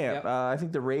 for camp. Yep. I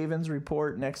think the Ravens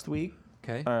report next week.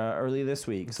 Okay. Early this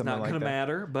week. Something Not like going to that.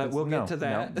 matter, but It's- we'll no, get to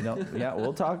that. No, yeah,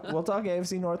 we'll talk. We'll talk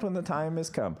AFC North when the time has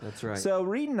come. That's right. So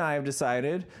Reed and I have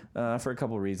decided for a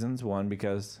couple reasons. One,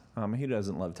 because he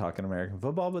doesn't love talking American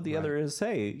football, but the other is,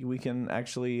 hey, we can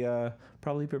actually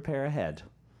probably prepare ahead.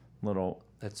 Little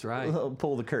That's right.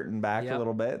 pull the curtain back a Yep.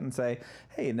 little bit and say,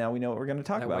 hey, now we know what we're going to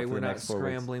talk That about way for we're the not next 4 weeks.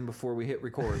 scrambling before we hit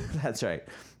record. That's right.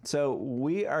 So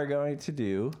we are going to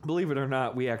do. Believe it or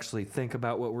not, we actually think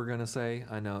about what we're going to say.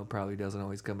 I know it probably doesn't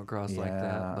always come across like Yeah,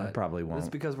 that, I but probably it's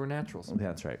won't. because we're naturals.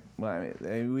 That's right. Well, I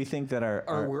mean, we think that our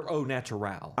We're au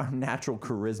natural. our natural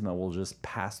charisma will just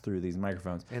pass through these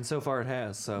microphones. And so far it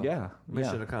has. So Yeah,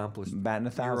 mission yeah. accomplished. Batting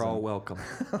 1,000. You're all welcome.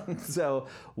 So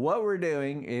what we're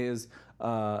doing is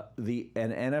an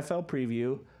NFL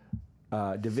preview,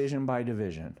 division by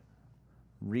division.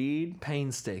 Read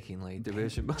Painstakingly,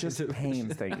 division by just division.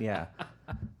 painstaking. Yeah.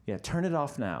 Turn it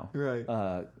off now. Right.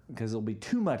 Because it'll be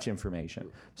too much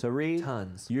information. So Reed,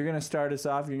 Tons. You're gonna start us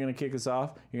off. You're gonna kick us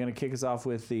off. You're gonna kick us off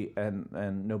with the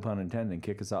and no pun intended.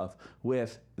 Kick us off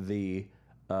with the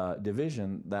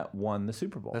division that won the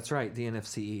Super Bowl. That's right, the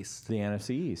NFC East. the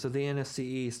NFC East. So the NFC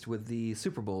East with the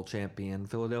Super Bowl champion,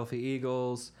 Philadelphia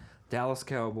Eagles, Dallas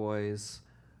Cowboys,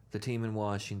 the team in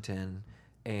Washington,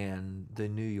 and the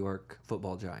New York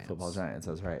Football Giants. Football Giants.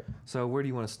 That's right. So where do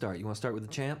you want to start? You want to start with the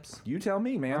champs? You tell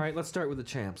me, man. All right, let's start with the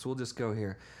champs. We'll just go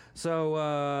here. So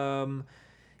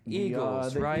We are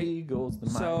Eagles, the right? Eagles, the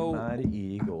So- mighty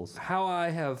Eagles. How I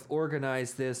have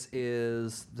organized this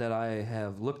is that I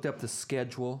have looked up the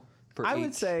schedule for I each.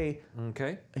 would say.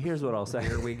 Okay, Here's what I'll say.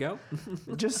 here we go.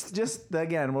 just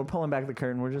again, we're pulling back the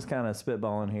curtain. We're just kind of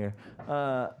spitballing here.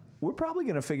 We're probably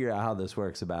gonna figure out how this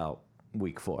works about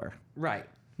week 4. Right.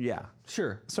 Yeah.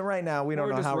 Sure. So right now we don't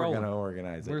We're know just how rolling. we're gonna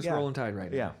organize it. We're just Yeah. rolling Tide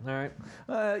right now. Yeah.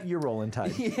 All right. You're rolling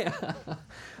Tide.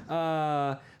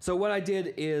 Yeah. So what I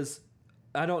did is,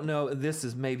 I don't know, this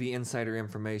is maybe insider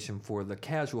information for the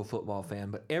casual football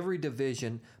fan, but every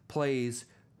division plays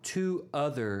 2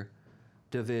 other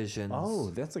divisions Oh,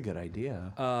 that's a good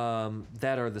idea.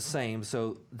 that are the same.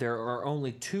 So there are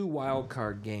only 2 wild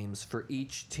card games for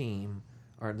each team,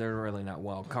 or they're really not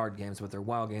wild card games, but they're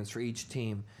wild games for each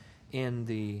team in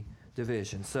the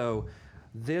division. So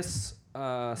this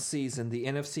season, the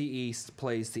NFC East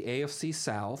plays the AFC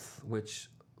South, which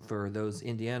for those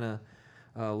Indiana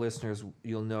listeners,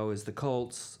 you'll know is the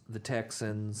Colts, the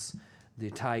Texans, the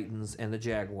Titans, and the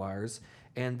Jaguars.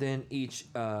 And then each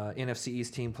NFC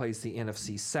East team plays the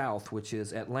NFC South, which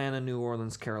is Atlanta, New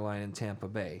Orleans, Carolina, and Tampa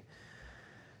Bay.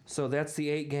 So that's the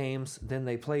 8 games. Then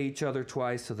they play each other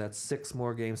twice, so that's 6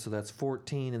 more games. So that's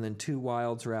 14, and then 2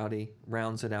 wilds. Rowdy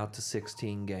rounds it out to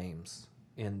 16 games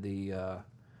in the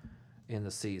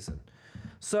season.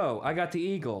 So I got the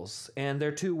Eagles, and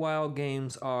their 2 wild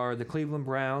games are the Cleveland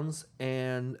Browns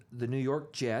and the New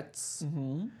York Jets.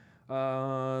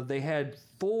 They had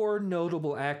 4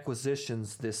 notable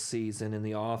acquisitions this season in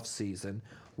the off season: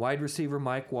 wide receiver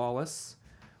Mike Wallace,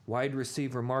 wide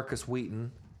receiver Marcus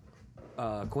Wheaton.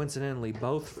 Coincidentally,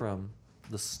 both from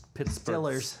the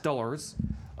Pittsburgh Steelers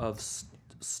of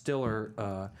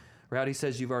Stiller. Rowdy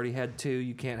says you've already had 2.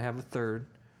 You can't have a third,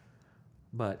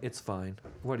 but it's fine.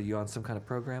 What are you on, some kind of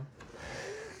program?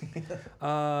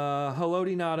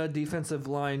 Haloti Ngata, defensive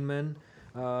lineman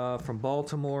from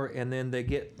Baltimore, and then they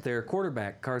get their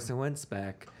quarterback Carson Wentz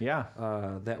back. Yeah.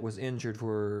 That was injured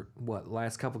for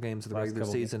last couple games of the Last regular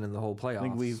couple season and the whole playoffs. I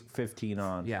think we've 15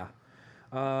 on. Yeah.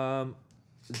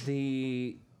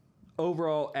 The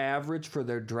overall average for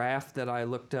their draft that I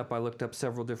looked up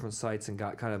several different sites and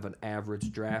got kind of an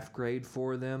average draft grade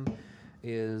for them,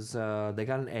 is they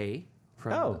got an A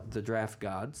from the draft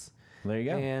gods. There you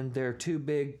go. And their 2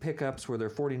 big pickups were their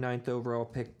 49th overall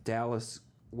pick, Dallas,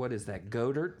 what is that,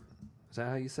 Goddard? Is that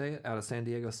how you say it? Out of San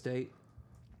Diego State.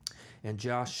 And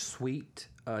Josh Sweet,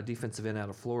 defensive end out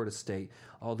of Florida State,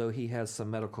 although he has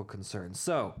some medical concerns.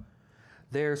 So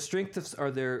their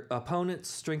their opponent's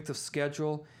strength of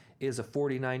schedule is a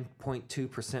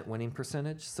 49.2% winning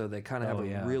percentage. So they kind of have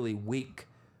a really weak.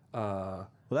 Well,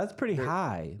 that's pretty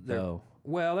high, though.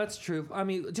 Well, that's true. I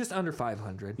mean, just under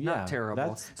 500. Yeah, Not terrible,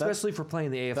 that's- especially for playing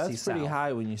the AFC That's South. pretty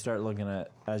high when you start looking at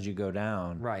as you go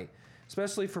down. Right.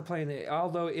 Especially for playing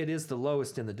although it is the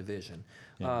lowest in the division.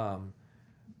 Yeah.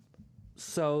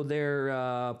 So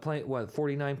they're playing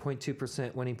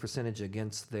 49.2% winning percentage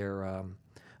against their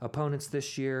opponents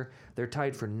this year. They're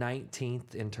tied for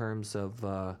 19th in terms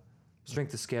of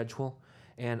strength of schedule,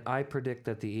 and I predict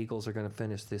that the Eagles are going to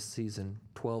finish this season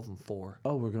 12-4.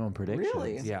 Oh, we're going predictions.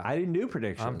 Really? Yeah. I didn't do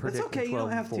predictions. I'm predicting okay, you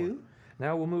don't have 12-4. to.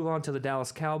 Now we'll move on to the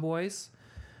Dallas Cowboys.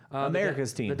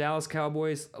 America's team. The Dallas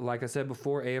Cowboys, like I said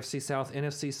before, AFC South,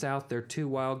 NFC South. Their 2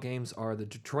 wild games are the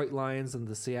Detroit Lions and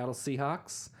the Seattle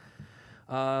Seahawks.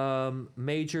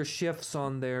 Major shifts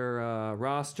on their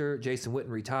roster. Jason Witten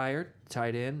retired,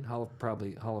 tight end,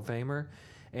 probably Hall of Famer.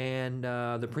 And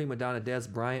the prima donna Des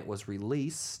Bryant was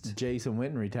released. Jason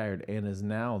Witten retired and is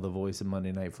now the voice of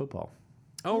Monday Night Football.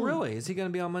 Oh, really? Is he going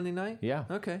to be on Monday night? Yeah.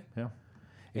 Okay. Yeah.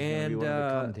 He's gonna be And one of the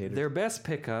commentators. their best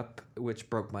pickup, which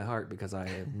broke my heart because I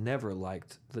have never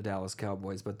liked the Dallas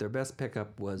Cowboys, but their best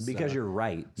pickup was because you're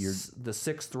right. You're the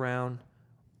 6th round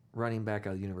running back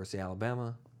out of the University of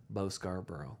Alabama, Bo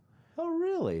Scarborough. oh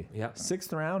really? Yep.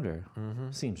 6th rounder.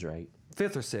 Seems right.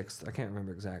 5th or 6th, I can't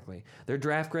remember exactly. Their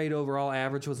draft grade overall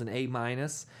average was an A-,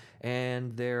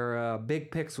 and their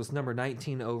big picks was number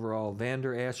 19 overall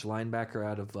Vander Esch, linebacker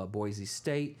out of Boise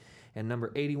State, and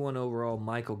number 81 overall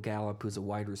Michael Gallup, who's a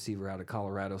wide receiver out of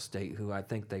Colorado State, who I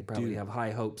think they probably have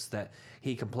high hopes that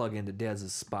he can plug into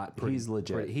Dez's spot. He's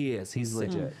legit. He is. He's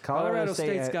legit. Colorado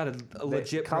State's got a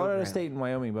legit Colorado program. State and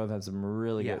Wyoming both had some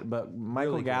really Yeah. good. But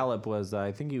Michael Really good. Gallup was,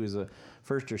 I think he was a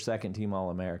first or second team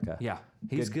All-America. Yeah,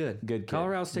 he's good. Good kid.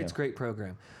 Colorado State's Yeah. great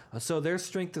program. So their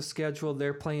strength of schedule,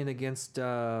 they're playing against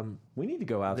We need to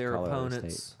go out to Their Colorado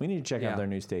opponents- State. We need to check Yeah. out their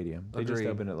new stadium. They just Agreed.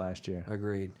 opened it last year.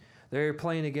 Agreed. They're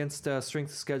playing against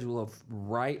strength of schedule of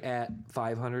right at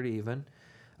 500 even.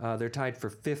 They're tied for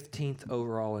 15th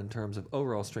overall in terms of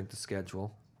overall strength of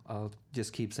schedule. I'll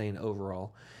just keep saying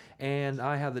overall. And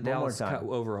I have the One more Dallas time.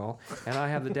 overall, and I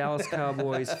have the Dallas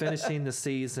Cowboys finishing the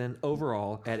season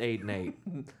overall at 8-8.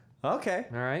 Okay.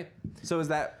 All right. So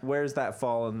where's that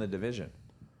fall in the division?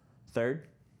 Third?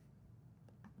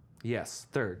 Yes,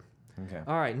 3rd. Okay.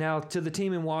 All right. Now to the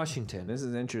team in Washington. This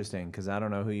is interesting because I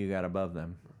don't know who you got above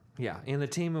them. Yeah, in the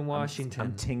team in Washington.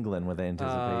 I'm tingling with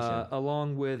anticipation.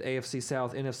 Along with AFC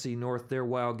South, NFC North, their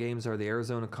wild games are the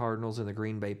Arizona Cardinals and the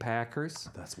Green Bay Packers.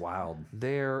 That's wild.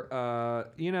 They're,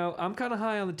 I'm kind of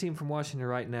high on the team from Washington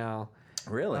right now.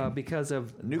 Really? Because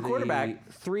of New the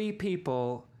quarterback.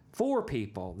 4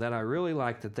 people that I really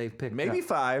like that they've picked Maybe up.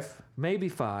 5. Maybe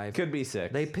 5. Could be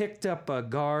 6. They picked up a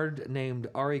guard named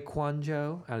Ari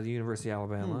Kwanjo out of the University of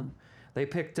Alabama. They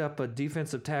picked up a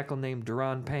defensive tackle named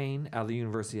Deron Payne out of the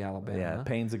University of Alabama. Yeah,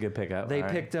 Payne's a good pickup. They All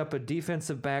right. picked up a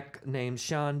defensive back named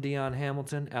Sean Dion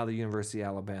Hamilton out of the University of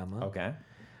Alabama. Okay.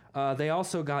 They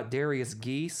also got Darius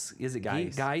Geis. Is it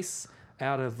Geis. Geis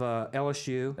out of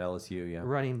LSU, LSU, yeah.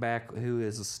 running back who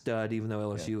is a stud, even though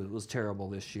LSU was terrible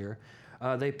this year.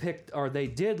 They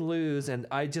did lose, and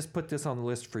I just put this on the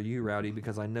list for you, Rowdy,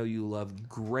 because I know you love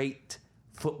great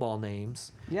football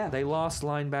names. Yeah. They lost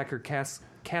linebacker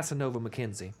Casanova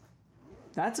McKenzie.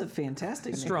 That's a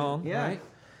fantastic name. Strong, Yeah. right?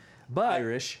 But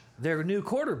Irish. their new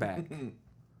quarterback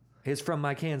is from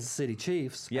my Kansas City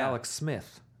Chiefs, Yeah. Alex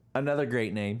Smith. Another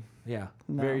great name. Yeah.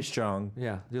 Very strong.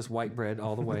 Yeah, just white bread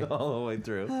all the way. All the way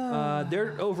through.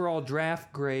 Their overall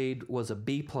draft grade was a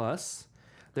B+.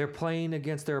 They're playing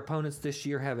against their opponents this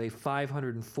year, have a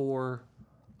 504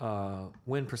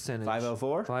 win percentage.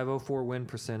 504? 504 win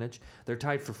percentage. They're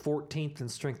tied for 14th in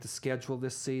strength of schedule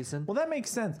this season. Well, that makes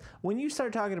sense. When you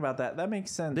start talking about that, that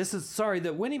makes sense.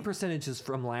 The winning percentage is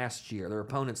from last year, their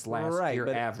opponent's last Right, year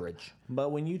but- average.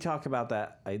 But when you talk about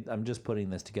that, I'm just putting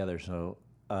this together. So,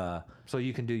 So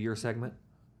you can do your segment?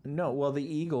 no, well, the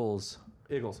Eagles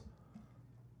Eagles.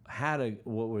 had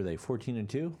what were they,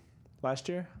 14-2 last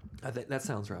year? I think that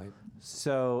sounds right.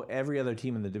 So every other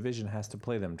team in the division has to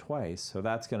play them twice. So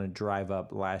that's going to drive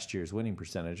up last year's winning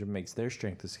percentage. It makes their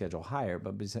strength of schedule higher.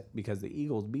 But because the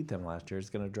Eagles beat them last year, it's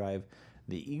going to drive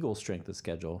the Eagles' strength of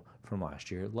schedule from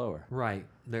last year lower. Right.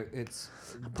 It's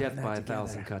death that by together.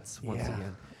 1,000 cuts once Yeah.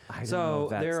 again. I don't know So if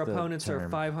that's their the opponents are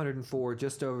term. 504,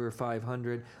 just over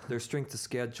 500. Their strength of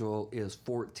schedule is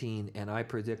 14, and I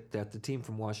predict that the team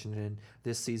from Washington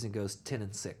this season goes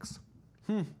 10-6.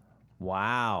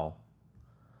 Wow.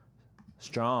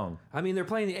 Strong. I mean, they're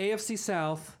playing the AFC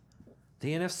South,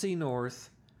 the NFC North,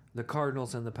 the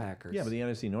Cardinals, and the Packers. Yeah, but the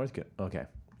NFC North could. Okay.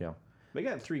 Yeah. They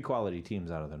got 3 quality teams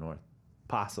out of the North.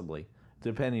 Possibly.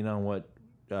 Depending on what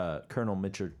Colonel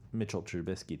Mitchell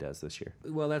Trubisky does this year.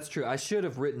 Well, that's true. I should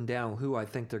have written down who I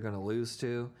think they're going to lose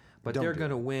to, but Don't they're do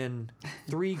going to win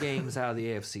 3 games out of the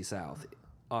AFC South.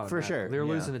 For sure. They're Yeah,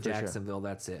 losing to for sure. Jacksonville.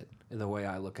 That's it, in the way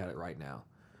I look at it right now.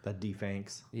 The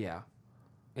defanks. Yeah.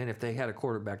 And if they had a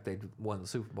quarterback, they'd won the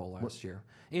Super Bowl last year.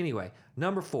 Anyway,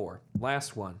 number 4,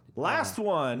 last one. Last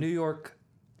one. New York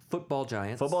Football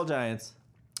Giants. Football Giants.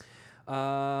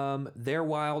 Their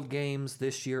wild games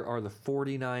this year are the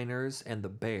 49ers and the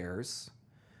Bears.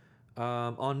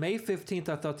 On May 15th,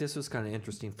 I thought this was kind of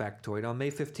interesting factoid. On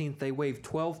May 15th, they waived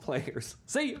 12 players.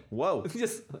 See? Whoa.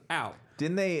 Just out.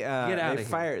 Didn't they Get outta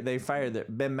they here. They fired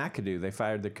Ben McAdoo. They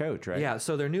fired the coach, right? Yeah,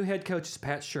 so their new head coach is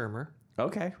Pat Shurmur,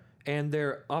 Okay. and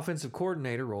their offensive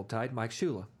coordinator, Roll Tide, Mike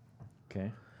Shula.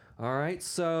 Okay. All right,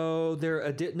 so there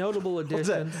are notable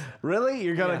additions. Really?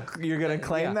 You're gonna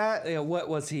claim that? Yeah, what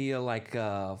was he like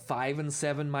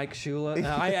 5-7? Mike Shula.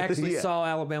 I actually Yeah. saw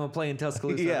Alabama play in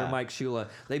Tuscaloosa Yeah. under Mike Shula.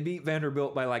 They beat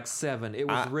Vanderbilt by like 7. It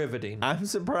was riveting. I'm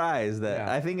surprised that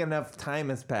Yeah. I think enough time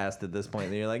has passed at this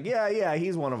point that you're like, yeah,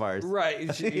 he's one of ours.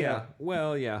 Right. Yeah. Yeah.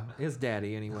 Well, yeah. His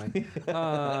daddy, anyway.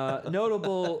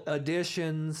 Notable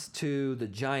additions to the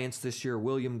Giants this year: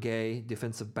 William Gay,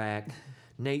 defensive back;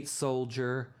 Nate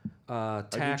Soldier, tackle.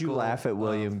 Did you laugh at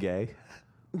William Gay?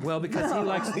 Well, because he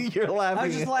likes. You're laughing. I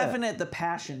was just laughing at the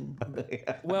passion.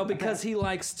 Well, because he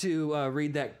likes to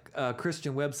read that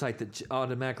Christian website that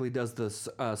automatically does the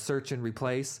search and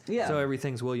replace. Yeah. So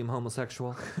everything's William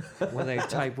homosexual when they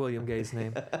type William Gay's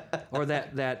name. Or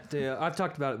that I've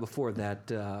talked about it before,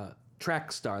 that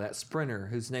track star, that sprinter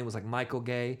whose name was like Michael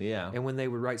Gay. Yeah. And when they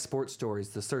would write sports stories,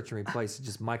 the search and replace is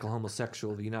just Michael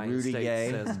homosexual of the United Rudy States. Gay,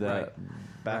 says, the right.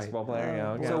 basketball player.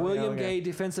 Yeah, okay, So okay, William okay. Gay,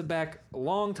 defensive back,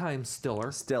 longtime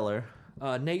Stiller. Stiller,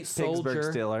 Nate Pittsburgh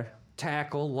Soldier, Stiller,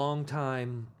 tackle,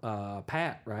 longtime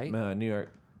Pat, right?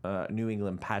 New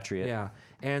England Patriot. Yeah.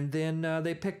 And then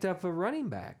they picked up a running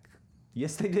back,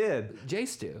 Yes, they did. Jay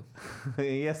Stu.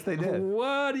 Yes, they did.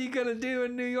 What are you gonna do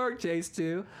in New York, Jay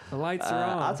Stu? The lights are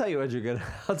on. I'll tell you what you're gonna.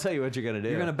 I'll tell you what you're gonna do.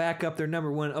 You're gonna back up their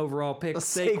number 1 overall pick,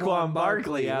 Saquon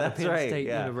Barkley out of That's Penn right. State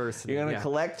yeah. University. You're gonna Yeah.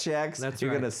 collect checks. That's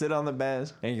you're right. gonna sit on the bench,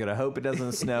 and you're gonna hope it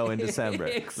doesn't snow in December.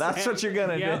 That's what you're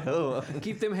gonna Yeah. do.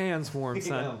 Keep them hands warm,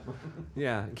 son.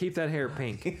 Yeah, keep that hair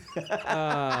pink.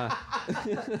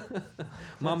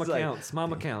 Mama It's like- counts.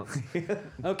 Mama counts.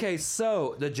 Okay,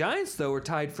 so the Giants, though, were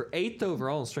tied for 8th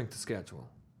overall in strength of schedule.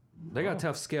 They got a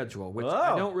tough schedule, which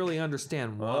I Oh. don't really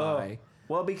understand why.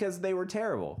 Well, because they were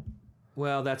terrible.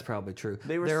 Well, that's probably true.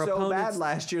 They were Their so opponents, bad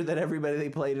last year that everybody they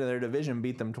played in their division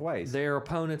beat them twice. Their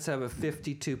opponents have a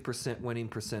 52% winning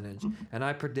percentage. And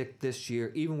I predict this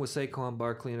year, even with Saquon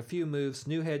Barkley and a few moves,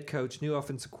 new head coach, new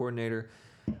offensive coordinator,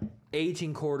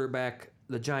 aging quarterback,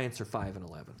 the Giants are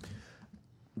 5-11.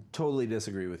 Totally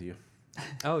disagree with you.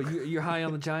 Oh, you're high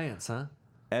on the Giants, huh?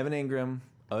 Evan Ingram,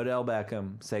 Odell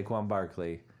Beckham, Saquon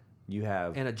Barkley. You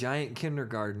have And a giant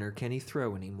kindergartner. Can he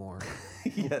throw anymore?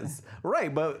 yes,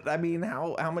 right. But I mean,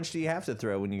 how much do you have to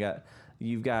throw when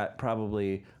you've got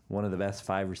probably one of the best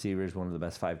 5 receivers, one of the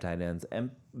best 5 tight ends, and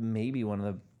maybe one of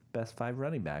the best 5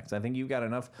 running backs? I think you've got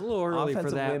enough A little early for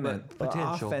offensive that, women, but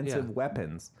potential, offensive yeah.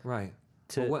 weapons. Right.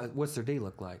 To- What's their D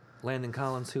look like? Landon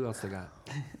Collins. Who else they got?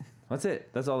 That's it.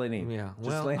 That's all they need. Yeah. Just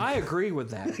Well, land- I agree with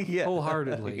that Yeah.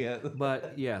 wholeheartedly. Yeah.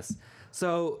 But yes.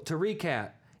 So to recap,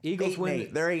 Eagles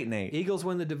 8-8. They're 8-8. Eagles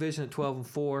win the division at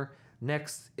 12-4.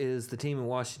 Next is the team in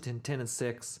Washington,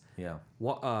 10-6. Yeah,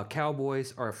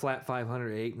 Cowboys are a flat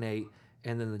 500 at 8-8,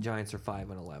 and then the Giants are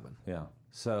 5-11. yeah.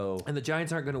 So And the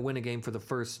Giants aren't going to win a game for the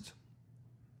first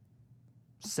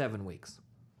 7 weeks.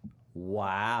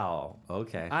 wow.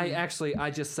 Okay. I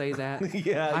just say that.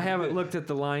 Yeah. I haven't looked at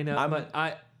the lineup,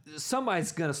 but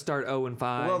somebody's going to start 0-5.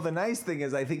 well, the nice thing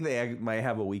is I think they might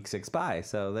have a week 6 bye.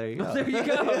 So there you go. There you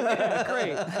go. Yeah,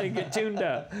 great. They get tuned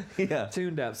up. yeah.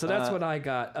 Tuned up. So that's what I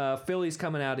got. Philly's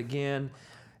coming out again,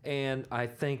 and I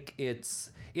think this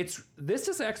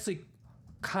is actually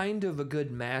kind of a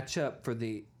good matchup for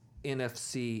the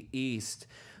NFC East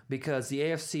because the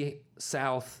AFC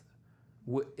South,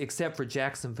 except for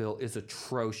Jacksonville, is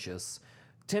atrocious.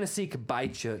 Tennessee could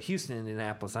bite you. Houston and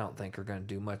Indianapolis, I don't think, are going to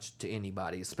do much to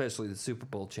anybody, especially the Super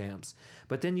Bowl champs.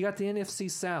 But then you got the NFC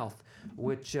South,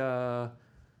 which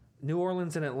New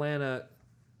Orleans and Atlanta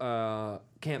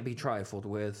can't be trifled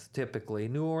with. Typically,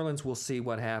 New Orleans, we'll see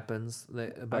what happens.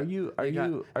 Are you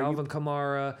Alvin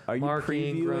Kamara, Are you Mark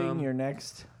previewing Ingram? your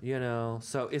next?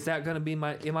 So is that going to be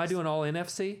my? Am I doing all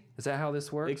NFC? Is that how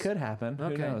this works? It could happen. Who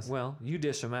Okay. knows? Well, you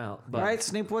dish them out. But, All right,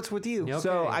 Snoop, what's with you? Yep.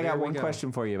 So Okay, I there got we one go.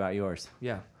 question for you about yours.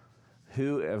 Yeah.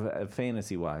 Who,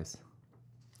 fantasy wise,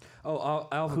 Oh,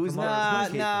 Alvin who's Kamara.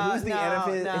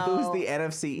 who's the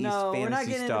NFC East No, fantasy we're not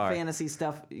getting star? into fantasy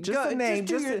stuff. Just a name.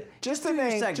 Just a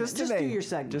name. Segment. Just a Just name. do your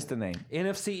segment. Just a name.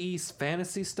 NFC East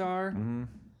fantasy star. Mm-hmm.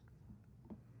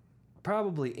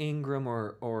 Probably Ingram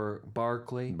or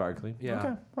Barkley. Barkley. Yeah.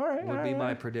 Okay. All right. Would all be right, my all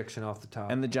right. prediction off the top.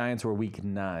 And the Giants were week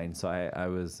 9, so I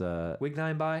was Week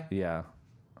 9 bye. yeah.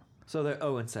 So they're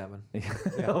 0-7.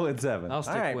 0-7. I'll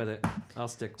stick All right. with it. I'll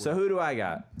stick with So it. who do I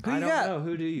got? I you don't got? know.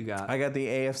 Who do you got? I got the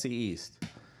AFC East.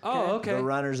 Oh, okay. The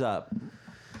runners up.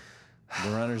 The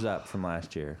runners up from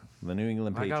last year. The New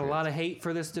England I Patriots. got a lot of hate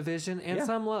for this division and Yeah.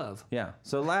 some love. Yeah.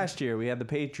 So last year we had the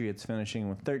Patriots finishing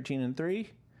with 13-3.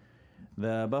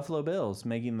 The Buffalo Bills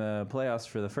making the playoffs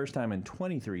for the first time in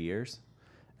 23 years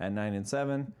at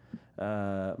 9-7.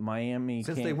 Miami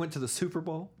Since came- they went to the Super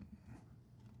Bowl.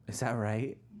 Is that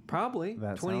right? Probably.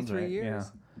 That sounds 23 right,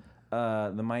 years.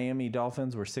 Yeah. The Miami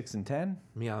Dolphins were 6-10,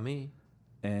 Miami.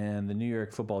 and the New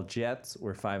York Football Jets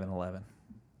were 5-11.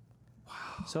 Wow.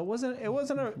 So it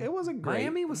wasn't great.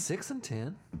 Miami was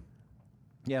 6-10.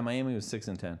 Yeah, Miami was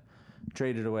 6-10.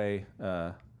 Traded away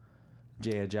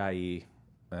Jay Ajayi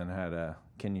and had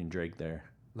Kenyon Drake there.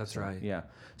 That's right. Yeah.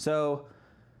 So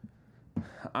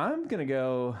I'm gonna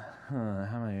go. How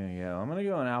am I gonna go? I'm gonna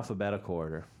go in alphabetical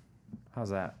order. How's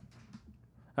that?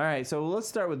 All right. So let's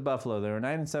start with Buffalo. They were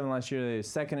 9-7 last year. They were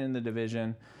second in the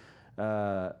division.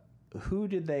 Who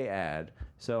did they add?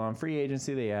 So on free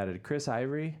agency, they added Chris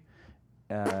Ivory.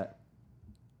 And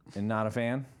not a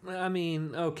fan. I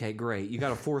mean, okay, great. You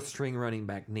got a fourth string running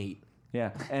back. Neat.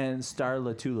 Yeah, and Star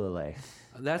Latulele.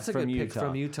 That's a From good pick Utah.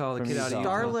 from Utah. The From kid out of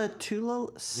Utah. Utah. Starla Tula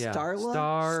Yeah.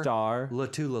 Starla. Star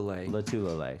Latulele.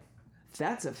 Latulele.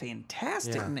 That's a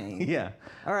fantastic Yeah. name. Yeah.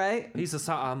 All right. He's a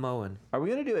Samoan. Are we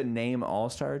gonna do a name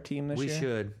all-star team this We year?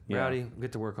 should. Yeah. Rowdy,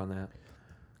 get to work on that.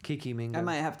 Kiki Mingo. I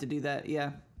might have to do that.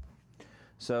 Yeah.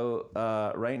 So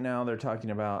right now they're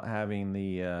talking about having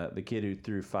the kid who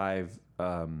threw 5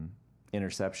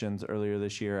 interceptions earlier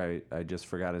this year. I just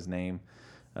forgot his name.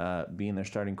 Being their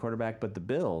starting quarterback, but the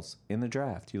Bills in the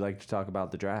draft. You like to talk about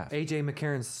the draft? AJ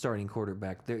McCarron's starting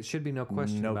quarterback. There should be no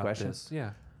question No about question? this.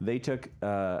 Yeah. They took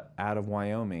out of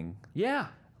Wyoming Yeah.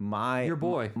 Your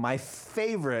boy. my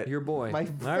favorite, Your boy. my I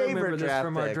favorite remember this draft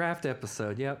from our pick, draft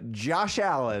episode. Yep. Josh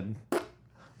Allen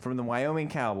from the Wyoming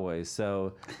Cowboys.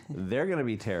 So they're gonna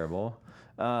be terrible.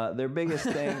 Their biggest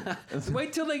thing.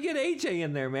 Wait till they get AJ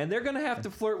in there, man. They're going to have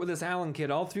to flirt with this Allen kid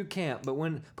all through camp. But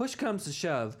when push comes to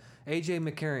shove, AJ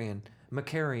McCarron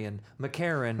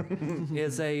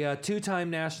is a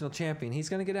 2-time national champion. He's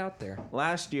going to get out there.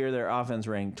 Last year, their offense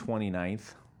ranked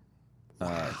 29th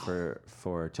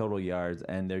for total yards,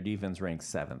 and their defense ranked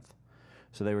 7th.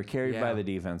 So they were carried by Yeah. the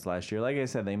defense last year. Like I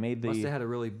said, they made Plus, they had a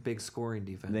really big scoring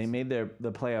defense.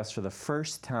 the playoffs for the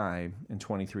first time in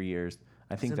 23 years.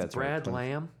 I think Since that's Brad right.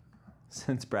 Lamb,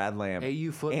 Since Brad Lamb,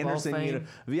 AU football fame.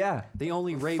 Yeah, the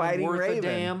only Raven Fighting worth a Raven.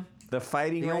 damn, the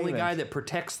fighting the only Ravens. guy that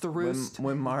protects the roost.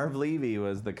 when Marv Levy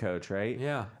was the coach, right?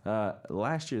 Yeah.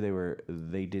 Last year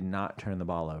they did not turn the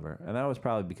ball over, and that was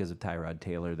probably because of Tyrod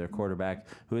Taylor, their quarterback,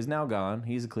 who is now gone.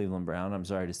 He's a Cleveland Brown. I'm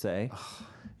sorry to say.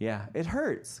 Yeah, it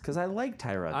hurts because I like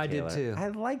Tyrod Taylor. I did too. I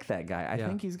like that guy. I Yeah.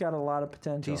 think he's got a lot of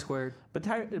potential. T-squared. But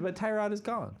Tyrod is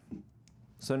gone.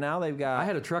 So now they've got I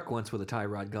had a truck once with a tie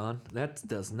rod gone. That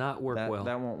does not work that. well.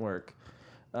 That won't work.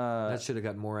 That should have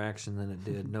got more action than it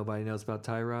did. Nobody knows about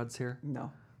tie rods here?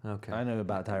 No. Okay. I know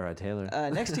about Tyrod Taylor.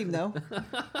 Next team, though.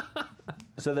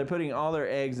 So they're putting all their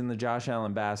eggs in the Josh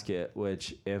Allen basket,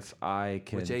 which if I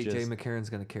can Which AJ McCarron's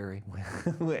going to carry.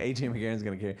 AJ McCarron's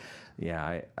going to carry.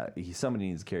 Yeah, somebody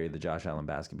needs to carry the Josh Allen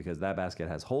basket because that basket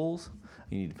has holes.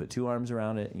 You need to put 2 arms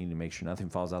around it. You need to make sure nothing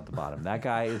falls out the bottom. That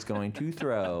guy is going to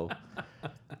throw.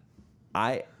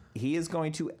 He is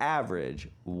going to average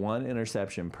 1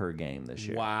 interception per game this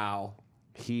year. Wow.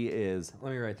 He is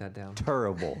Let me write that down.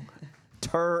 terrible.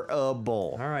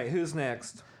 Terrible. All right, who's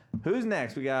next? Who's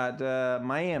next? We got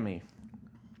Miami.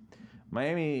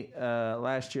 Miami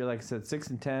last year, like I said,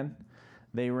 6-10.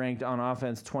 They ranked on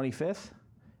offense 25th,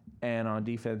 and on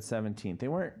defense 17th. They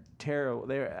weren't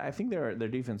terrible. I think their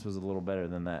defense was a little better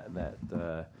than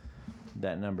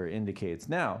that number indicates.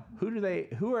 Now,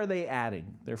 who are they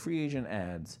adding? Their free agent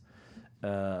adds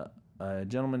a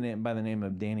gentleman by the name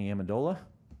of Danny Amendola.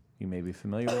 You may be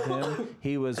familiar with him.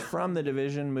 He was from the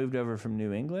division, moved over from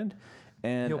New England.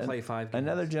 And He'll play 5 games.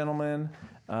 Another gentleman,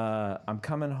 I'm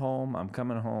coming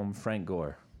home, Frank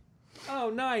Gore. Oh,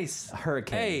 nice.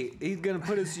 Hurricane. Hey, he's going to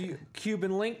put his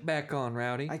Cuban link back on,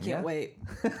 Rowdy. I can't Yeah. wait.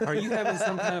 Are you having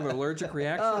some kind of allergic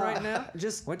reaction right now?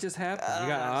 Just What just happened? You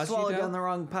got swallowed down Oshido? the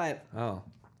wrong pipe. Oh. All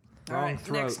Wrong right,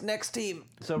 throat. next team.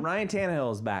 So Ryan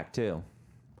Tannehill is back too.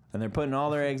 And they're putting all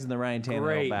their eggs in the Ryan Tannehill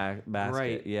Great. basket.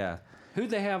 Great. Yeah. Who'd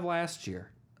they have last year?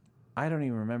 I don't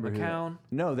even remember McCown?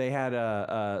 No, they had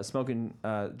Smoking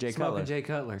Jay Cutler. Smoking Jay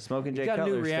Cutler. Smoking Jay He got a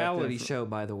Cutler new stepped in reality for- show,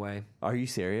 by the way. Are you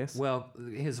serious? Well,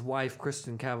 his wife,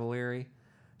 Kristen Cavallari,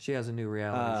 she has a new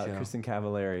reality show. Kristen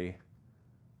Cavallari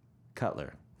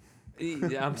Cutler.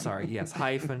 I'm sorry. Yes,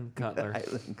 hyphen Cutler.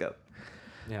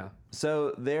 Yeah.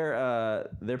 So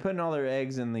they're putting all their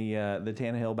eggs in the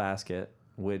Tannehill basket,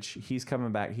 which he's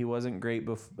coming back. He wasn't great in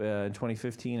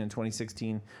 2015 and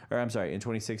 2016, or I'm sorry, in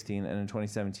 2016 and in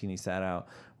 2017 he sat out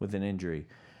with an injury.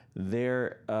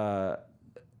 Their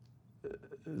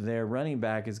running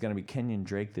back is going to be Kenyon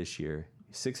Drake this year.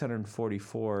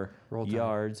 644 Roll Tide.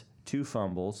 yards, 2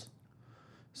 fumbles.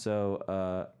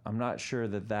 So I'm not sure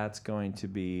that that's going to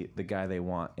be the guy they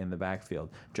want in the backfield.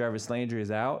 Jarvis Landry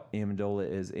is out. Amendola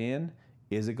is in.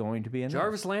 Is it going to be enough?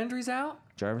 Jarvis Landry's out?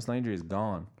 Jarvis Landry is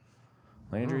gone.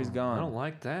 Landry's gone. I don't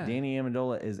like that. Danny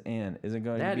Amendola is in. Is it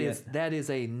going to be? That is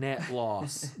a net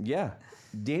loss. Yeah.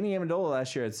 Danny Amendola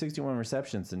last year had 61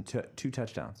 receptions and 2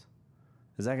 touchdowns.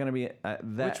 Is that going to be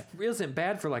that? Which isn't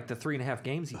bad for like the 3.5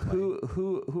 games he played.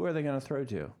 Who are they going to throw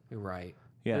to? You're right.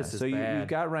 Yeah. This is So bad. you've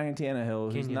got Ryan Tannehill,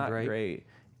 who's Kenyon not Drake. great.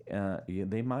 Yeah,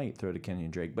 they might throw to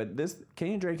Kenyon Drake, but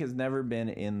Kenyon Drake has never been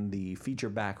in the feature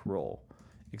back role,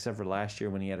 except for last year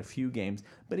when he had a few games.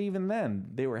 But even then,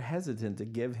 they were hesitant to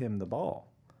give him the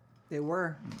ball. They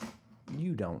were.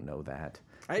 You don't know that.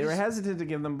 I They were just- hesitant to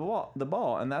give them the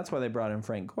ball, and that's why they brought in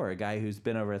Frank Gore, a guy who's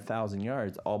been over 1,000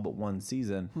 yards all but one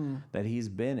season that he's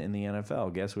been in the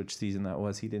NFL. Guess which season that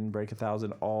was? He didn't break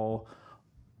 1,000 all-purpose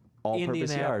yards.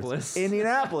 Indianapolis.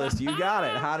 Indianapolis, you got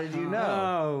it. How did you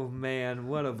know? Oh, man.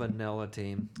 What a vanilla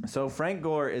team. So Frank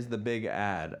Gore is the big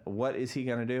ad. What is he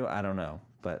going to do? I don't know,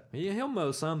 but He'll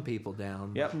mow some people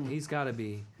down. Yep. But he's got to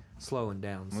be slowing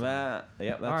down. Some. that's All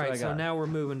what right, I so got. now we're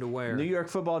moving to where? New York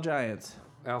Football Giants.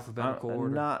 Alphabetical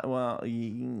order. Not well.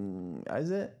 Is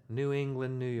it? New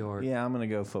England, New York. Yeah, I'm gonna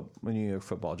go New York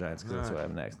Football Giants because that's what I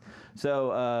have next.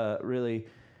 So, really,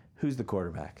 who's the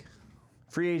quarterback?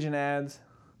 Free agent ads.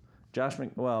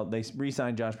 They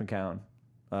re-signed Josh McCown.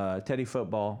 Teddy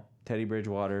Football. Teddy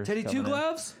Bridgewater. Teddy Two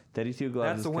Gloves? Teddy Two Gloves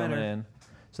That's is the coming winner. in.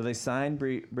 So they signed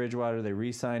Bridgewater. They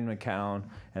re-signed McCown,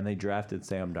 and they drafted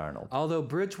Sam Darnold. Although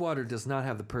Bridgewater does not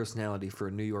have the personality for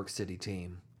a New York City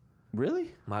team.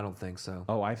 Really? I don't think so.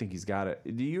 Oh, I think he's got it.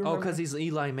 Do you Oh, remember? because he's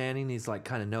Eli Manning. He's like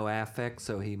kind of no affect,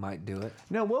 so he might do it.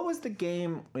 No, what was the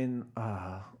game in?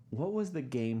 What was the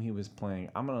game he was playing?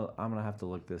 I'm gonna have to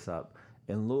look this up.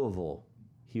 In Louisville,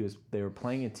 they were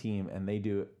playing a team, and they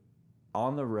do it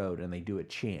on the road, and they do a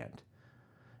chant,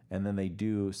 and then they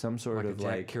do some sort Like a of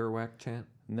Jack Kerouac chant.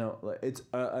 no, it's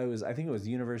I think it was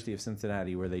University of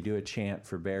Cincinnati where they do a chant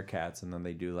for Bearcats, and then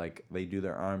they do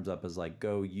their arms up as like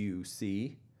go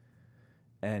UC.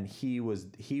 And he was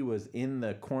in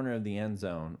the corner of the end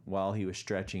zone while he was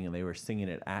stretching, and they were singing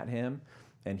it at him,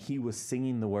 and he was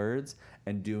singing the words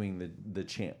and doing the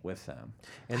chant with them.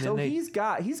 And so then he's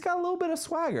got a little bit of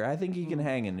swagger. I think he can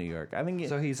hang in New York. I think.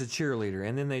 So he's a cheerleader.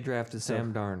 And then they drafted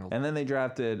Sam Darnold. And then they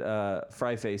drafted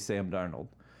fry face Sam Darnold.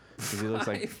 'Cause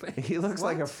he looks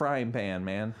like a frying pan,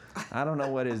 man. I don't know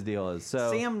what his deal is.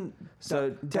 So Sam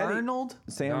Darnold?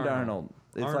 Sam Darnold.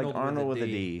 It's Arnold like Arnold with with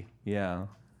a a D. Yeah.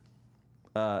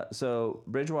 So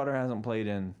Bridgewater hasn't played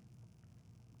in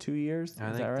 2 years. I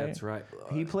is think that right? that's right.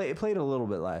 He played a little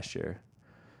bit last year.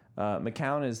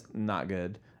 McCown is not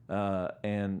good.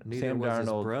 And Neither Sam was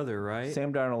Darnold, his brother, right?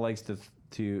 Sam Darnold likes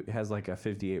to has like a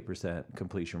 58%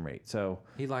 completion rate. So,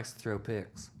 He likes to throw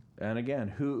picks. and again,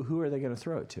 who are they going to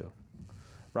throw it to?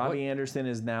 Robbie Anderson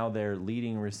is now their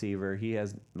leading receiver.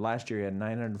 Last year he had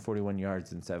 941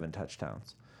 yards and 7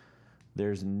 touchdowns.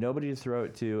 There's nobody to throw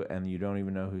it to, and you don't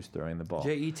even know who's throwing the ball.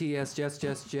 Jets, Jets.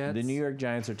 The New York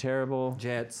Giants are terrible.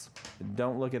 Jets.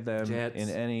 Don't look at them Jets. in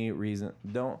any reason.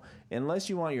 Unless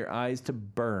you want your eyes to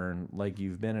burn like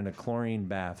you've been in a chlorine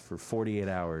bath for 48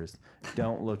 hours.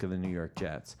 Don't look at the New York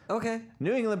Jets. Okay,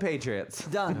 New England Patriots.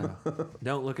 done.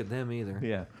 Don't look at them either.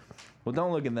 Yeah. Well,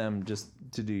 don't look at them just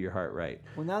to do your heart right.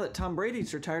 Well, now that Tom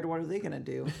Brady's retired, what are they going to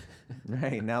do?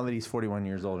 Right. Now that he's 41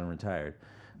 years old and retired.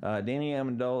 Danny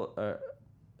Amendola.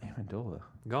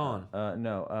 Gone.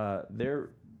 Their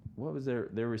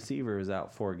receiver is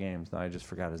out 4 games. Now I just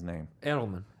forgot his name.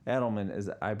 Edelman. Edelman is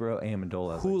Ibro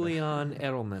Amendola. Julian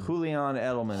Edelman. Julian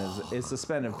Edelman is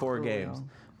suspended 4 games For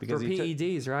because he took-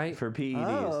 PEDs, right? for PEDs.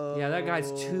 Oh. Yeah, that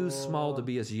guy's too small to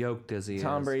be as yoked as he is.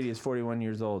 Tom Brady is 41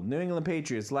 years old. New England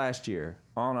Patriots last year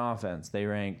on offense they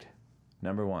ranked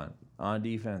number 1. On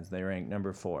defense they ranked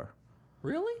number 4.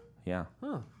 Really? Yeah.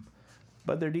 Huh.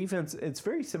 But their defense, it's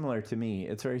very similar to me.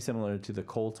 It's very similar to the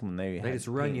Colts when they They had just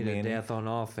run you to Peyton Manning. death on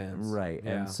offense. Right.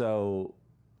 Yeah. And so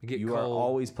You get you are cold.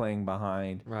 always playing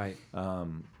behind. Right.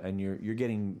 And you're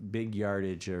getting big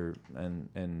yardage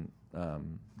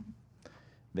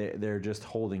they're just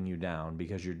holding you down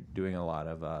because you're doing a lot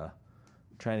of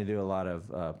trying to do a lot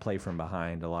of play from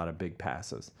behind, a lot of big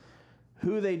passes.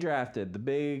 Who they drafted? The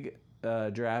big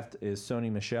draft is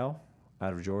Sony Michel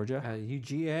out of Georgia.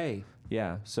 UGA.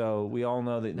 Yeah, so we all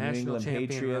know that National New England champion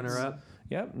Patriots. runner-up.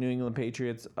 Yep, New England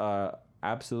Patriots.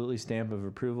 Absolutely stamp of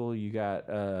approval. You got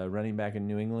running back in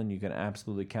New England. You can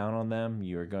absolutely count on them.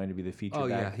 You are going to be the feature Oh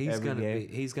yeah, back he's every gonna game.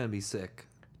 he's gonna be sick.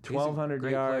 He's a 1,200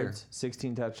 great yards,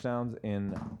 16 touchdowns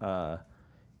in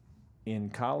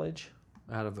college.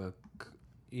 player. Out of a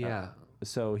yeah.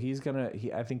 So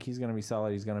I think he's gonna be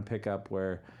solid. He's gonna pick up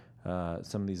where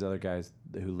some of these other guys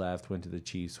who left went to the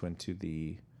Chiefs, went to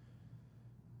the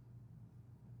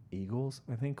Eagles,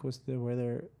 I think, was where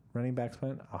their running backs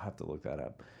went. I'll have to look that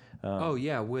up. Oh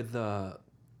yeah, with the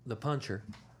puncher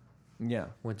Yeah.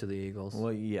 went to the Eagles.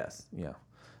 Well, yes. Yeah.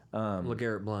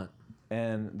 LeGarrette Blunt.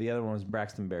 And the other one was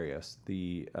Braxton Berrios,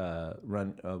 the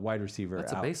wide receiver.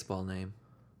 That's a baseball name.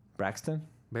 Braxton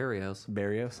Berrios.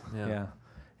 Yeah.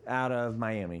 Out of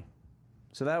Miami.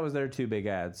 So that was their two big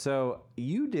ads. So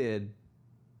you did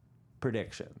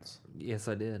predictions. Yes,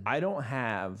 I did. I don't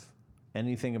have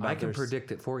anything about I can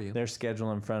predict it for you. their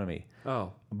schedule in front of me.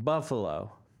 Oh.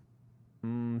 Buffalo,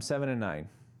 7-9.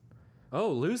 Oh,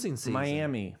 losing season.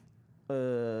 Miami,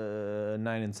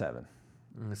 9-7.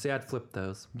 See, I'd flip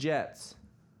those. Jets,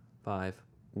 5.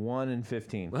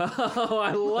 1-15. Oh,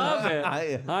 I love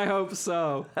it. I hope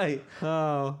so.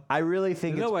 Oh. I really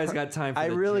think Nobody's got time for I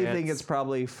the really Jets. think it's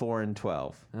probably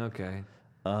 4-12. Okay.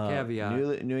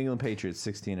 Caveat. New England Patriots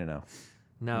 16-0. No.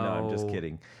 No, I'm just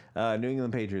kidding. New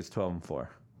England Patriots 12-4.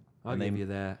 I'll And give they- you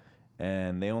that.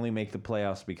 And they only make the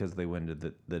playoffs because they win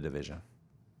the division.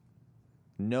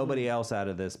 Nobody else out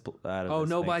of this. Oh,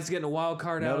 nobody's getting a wild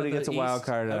card out of the Nobody gets a wild East?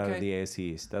 card out Okay. of the AFC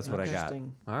East. That's what I got.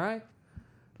 Interesting. All right.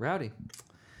 Rowdy.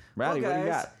 Rowdy, Well, what do you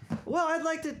guys, got? Well, I'd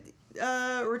like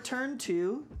to return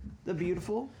to the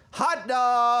beautiful Hot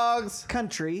dogs.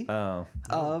 country Oh,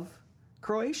 of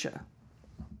Croatia.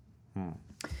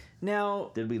 Now,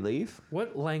 did we leave?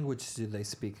 What language do they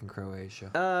speak in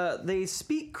Croatia? they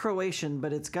speak Croatian,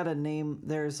 but it's got a name.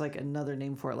 There's like another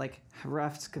name for it, like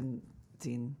Hrvatski.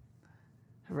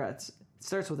 It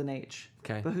starts with an H.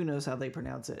 Okay. But who knows how they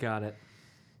pronounce it? Got it.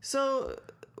 So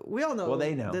we all know. Well,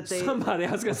 they know. that they. Somebody,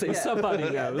 I was going to say somebody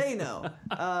Yeah, knows. they know.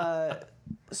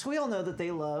 So we all know that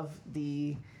they love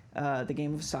the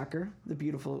game of soccer, the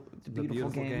beautiful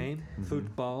game.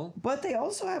 Football. But they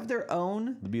also have their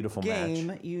own The beautiful game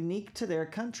match. unique to their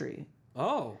country.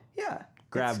 Oh, Yeah.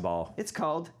 Grab ball. It's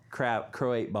called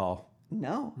Croate ball.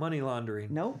 no, money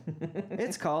laundering. no.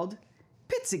 It's called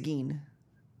Pizzageen.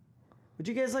 Would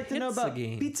you guys like to know about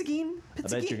Pizzageen. Pizzageen? I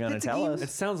bet you're gonna tell us. It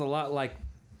sounds a lot like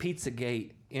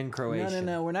Pizzagate in Croatia.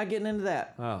 No. We're not getting into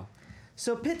that. Oh.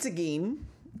 So Pizzageen,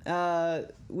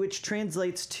 which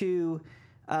translates to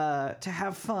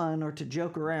have fun or to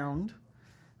joke around,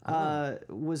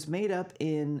 was made up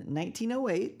in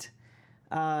 1908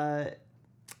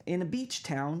 in a beach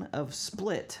town of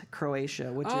Split,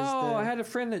 Croatia, which is I had a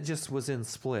friend that just was in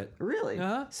Split. really.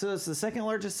 Uh-huh. So it's the second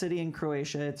largest city in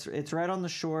Croatia. It's right on the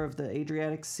shore of the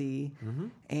Adriatic Sea,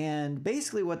 and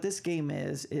basically what this game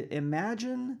is,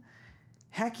 imagine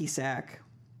hacky sack.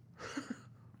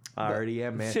 I already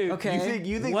am, man. Shoot. Okay.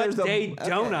 You think What there's day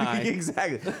don't I?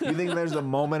 Exactly. You think there's a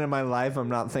moment in my life I'm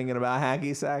not thinking about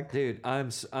hacky sack? Dude, I'm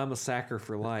a sacker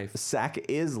for life. Sack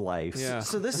is life. Yeah.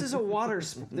 So this is a water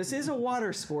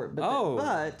sport, but Oh.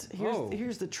 but Oh.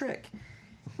 here's the trick.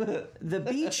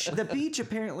 The beach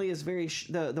apparently is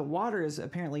the water is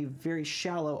apparently very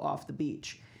shallow off the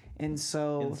beach, and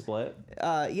so In Split.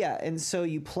 and so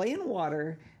you play in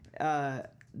water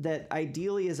that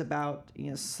ideally is about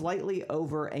slightly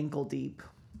over ankle deep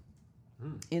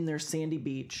in their sandy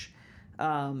beach.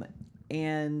 And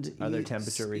Are there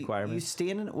temperature requirements? You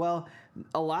stand in. Well,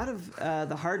 a lot of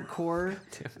the hardcore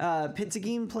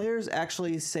Pizzageen players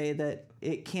actually say that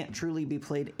it can't truly be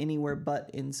played anywhere but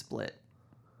in Split.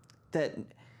 That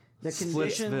the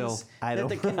conditions Splitsville. I that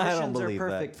the don't- I don't conditions are believe that.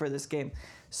 perfect for this game.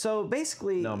 So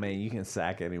basically, No, man, you can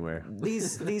sack anywhere.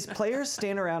 these players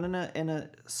stand around in a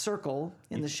circle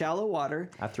in the shallow water,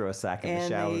 I throw a sack in the and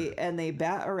shower. they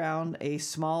bat around a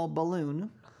small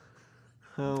balloon.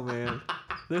 Oh man,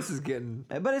 this is getting.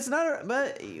 But it's not a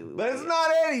But it's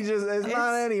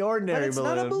not any ordinary but it's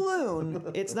balloon. not a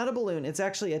balloon. It's not a balloon. It's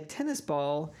actually a tennis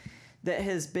ball that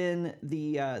has been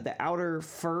the outer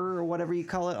fur or whatever you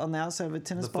call it on the outside of a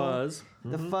tennis The ball. fuzz.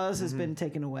 The fuzz has been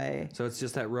taken away, So it's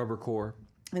just that rubber core.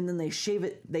 and then they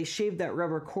shave that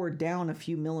rubber core down a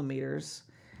few millimeters.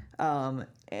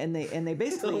 And they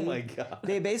basically Oh my God.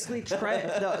 they basically try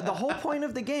the whole point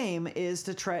of the game is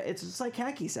to try. It's just like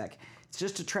hacky sack. It's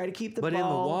just to try to keep the But in the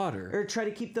ball water. or try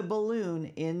to keep the balloon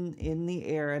in the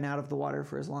air and out of the water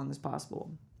for as long as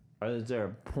possible. Is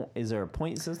there a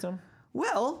point system?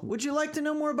 Well, would you like to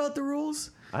know more about the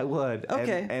rules? I would.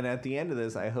 Okay. And at the end of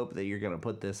this, I hope that you're going to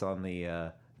put this on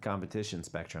the competition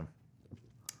spectrum.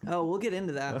 Oh, we'll get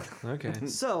into that. Okay.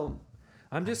 So,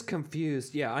 I'm just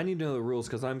confused. Yeah, I need to know the rules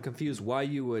because I'm confused why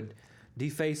you would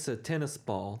deface a tennis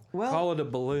ball, Well- call it a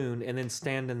balloon, and then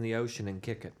stand in the ocean and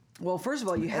kick it. well, first of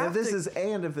all, you And have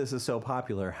if this is so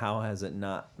popular, how has it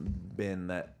not been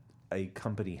that a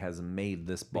company has made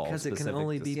this ball Because it can specific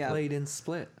only to be Yeah. played in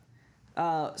Split.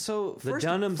 So The first,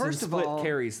 Dunhams first and of Split all,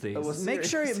 carries these. make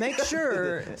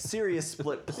sure. Serious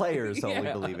Split players only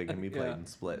Yeah. believe it can be played Yeah. in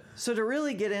Split. So to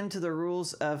really get into the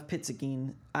rules of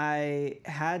Pizzagin, I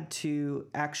had to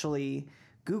actually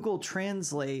Google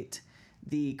Translate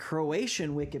the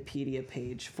Croatian Wikipedia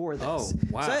page for this. Oh,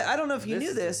 wow. So I don't know if you This knew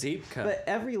is a this, deep cut. but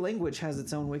every language has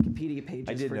its own Wikipedia pages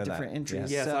I did for know that, different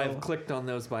entries. Yes, so, I've clicked on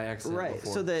those by accident right.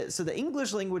 before. So the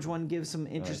English language one gives some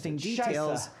interesting it's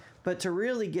details. Scheisse. But to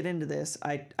really get into this,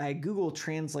 I Google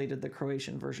translated the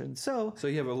Croatian version. So So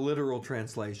you have a literal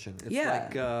translation. It's Yeah.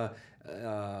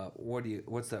 like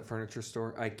what's that furniture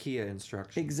store? IKEA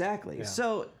instruction. exactly. Yeah.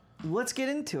 So let's get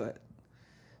into it.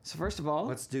 So first of all,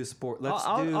 Let's do sport.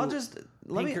 I'll just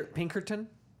let me Pinkerton.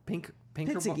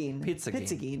 Pizzagin.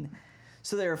 Pizzagin.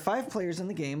 So there are 5 players in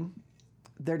the game.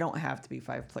 There don't have to be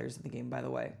 5 players in the game, by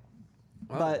the way.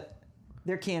 Oh. But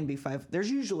there can be 5. There's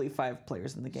usually 5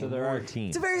 players in the game. So there are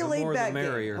teams. It's a very The laid more the back game.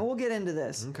 merrier. And we'll get into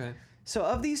this. Okay. So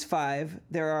of these 5,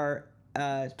 there are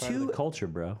Part of the 2 culture,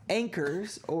 bro.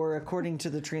 anchors, or according to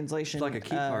the translation, It's like a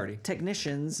key party.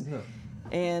 technicians.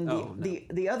 And Oh, no.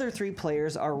 the other 3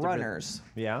 players are runners.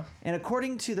 Yeah. And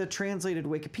according to the translated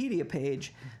Wikipedia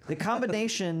page, the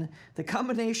combination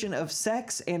of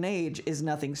sex and age is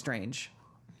nothing strange.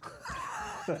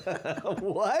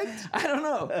 What? I don't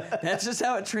know. That's just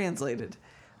how it translated.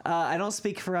 I don't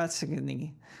speak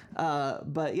Faradzigani.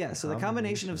 But yeah, so the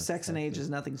combination of sex and age is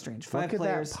nothing strange. 5 What could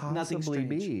players, that nothing possibly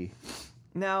strange. be?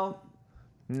 Now,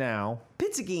 Now,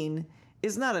 Pizzagin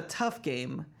is not a tough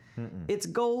game. Its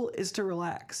goal is to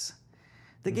relax.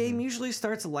 The game usually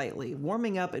starts lightly,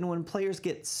 warming up, and when players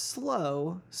get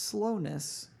slowness,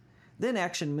 then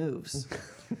action moves.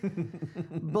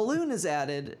 Balloon is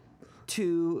added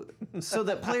so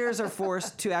that players are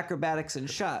forced to acrobatics and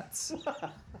shots.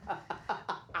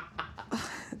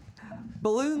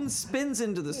 Balloon spins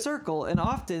into the circle, and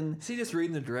often Is he just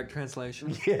reading the direct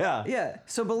translation? yeah.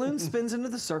 so Balloon spins into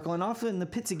the circle, and often the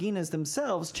Pizzaginas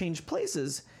themselves change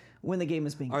places when the game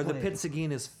is being Are the played.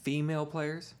 Pizzaginas female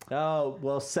players? Oh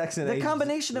well, sex and The age.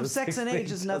 combination of sex and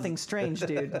age is nothing strange,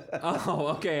 dude. Oh,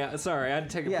 okay. Sorry, I had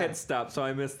to take a Yeah. pit stop, so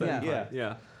I missed that. Yeah. part.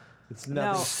 Yeah. It's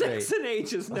Now- nothing straight. Sex and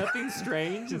age is nothing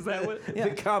strange. Is that what? Yeah.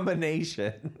 The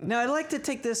combination. Now, I'd like to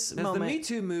take this Has the moment. Me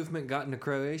Too movement gotten to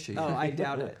Croatia? Oh, I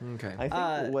doubt it. Okay. I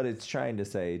think what it's trying to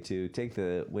say to take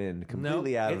the wind No,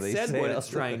 completely out it of these said what sails.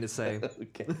 it's trying to say.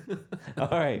 Okay. All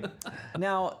right.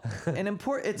 Now,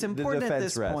 it's important at defense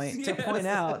this rests. point to point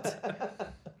out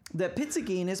that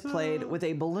Pizzagin is played with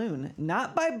a balloon,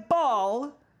 not by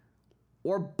ball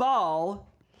or ball.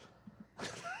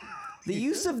 The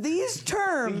use of these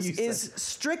terms You is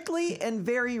strictly and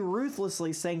very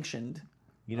ruthlessly sanctioned.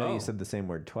 You know Oh. you said the same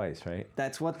word twice, right?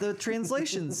 That's what the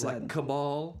translation said. Like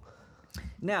cabal.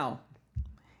 Now,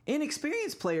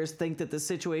 inexperienced players think that the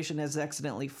situation is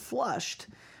accidentally flushed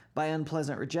by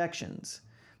unpleasant rejections,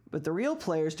 but the real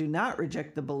players do not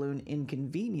reject the balloon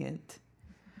inconvenient.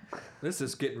 This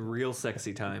is getting real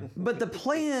sexy time. But the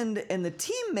planned and the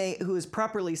teammate who is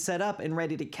properly set up and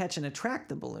ready to catch and attract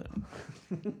the balloon.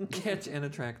 Catch and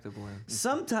attract the balloon.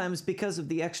 Sometimes because of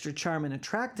the extra charm and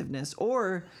attractiveness,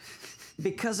 or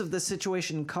because of the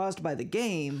situation caused by the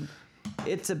game,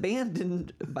 it's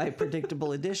abandoned by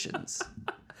predictable additions.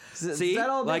 Does See, that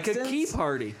all like make a key sense?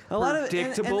 party. A lot of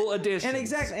predictable and additions.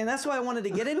 exactly, and that's why I wanted to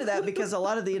get into that, because a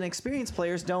lot of the inexperienced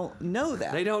players don't know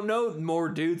that. They don't know more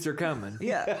dudes are coming.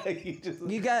 Yeah,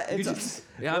 you got. It's,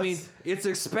 Yeah, I mean, it's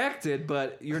expected,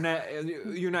 but you're not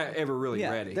ever really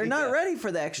yeah, ready. they're not ready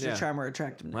for the extra Yeah. charm or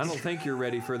attractiveness. I don't think you're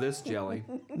ready for this jelly.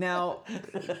 Now I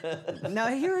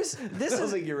this don't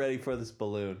is think you're ready for this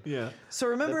balloon. Yeah. so.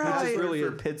 Remember how Just I really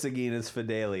for Pizzaginas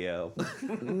Fidelio.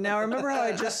 remember how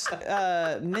I just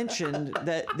mentioned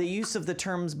that the use of the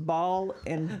terms ball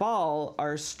and ball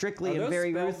are strictly Are and those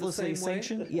very spelled the ruthlessly same way?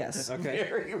 sanctioned. Yes. Okay.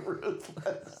 Very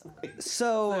ruthless.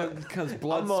 So Because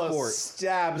blood Almost sport.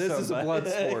 stab This is a somebody. blood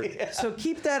sport. so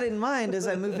keep that in mind as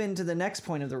I move into the next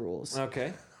point of the rules.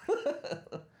 Okay.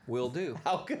 Will do.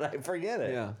 How could I forget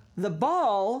it? Yeah. The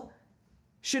ball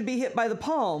should be hit by the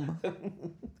palm.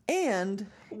 And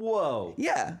Whoa.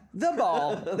 yeah, the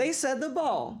ball. They said the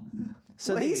ball.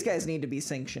 So these Wait. guys need to be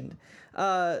sanctioned.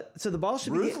 So the ball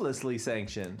should be hit, Ruthlessly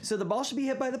sanctioned. so the ball should be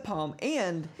hit by the palm,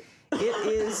 and it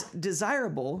is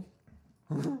desirable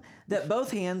that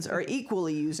both hands are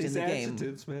equally used in These the game.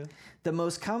 adjectives, man. The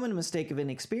most common mistake of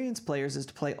inexperienced players is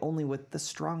to play only with the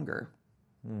stronger.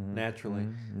 Naturally.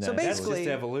 So That's basically, just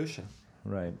evolution.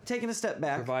 Right. taking a step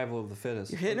back. Survival of the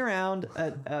fittest. You're hitting around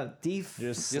a Just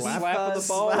Just slap slapping the defuzz-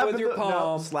 ball slapping with your the- no,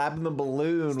 palm. slapping the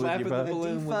balloon Slapping with your the palm.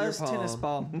 balloon with your defuzz tennis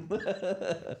palm.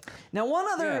 ball. Now, one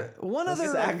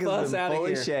other Zach has Buzz been outta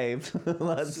fully here. shaved.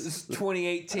 Let's It's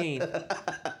 2018.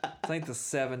 I think the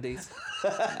 70s.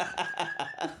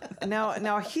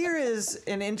 Now here is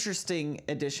an interesting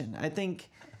addition. I think.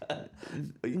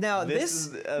 Now this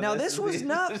was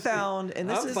not found, and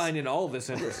this I'm is finding all this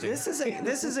interesting.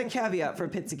 this is a caveat for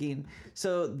Pizzagin.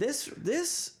 So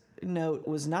this note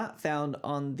was not found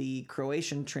on the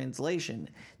Croatian translation.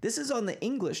 This is on the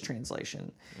English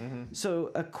translation.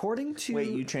 So according to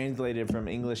wait. You translated from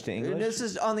English to English. this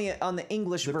is on the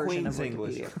English The version Queen's of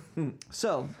English. Wikipedia.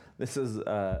 So This is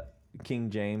King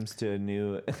James to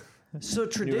new. So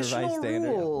traditional revised standard.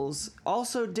 rules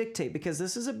also dictate, because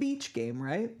this is a beach game,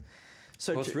 right?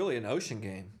 So Well, it's really an ocean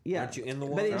game. yeah, Aren't you in the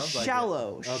but water? it's Sounds like it.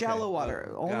 shallow, shallow Okay.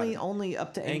 water, Oh, got it. only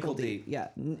up to ankle Ankle deep. deep.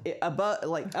 Yeah, above,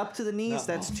 like up to the knees.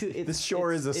 No. That's too. It's, The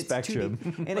shore it's- is a it's too spectrum.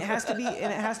 deep. And it has to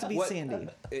be What- sandy.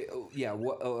 Yeah.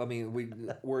 What? Oh, I mean, we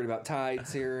worried about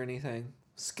tides here or anything?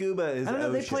 Scuba is. I don't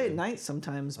know. They play at ocean. night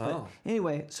sometimes, but Oh.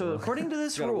 anyway. So according to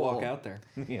this Got to rule, walk out there.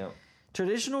 You know.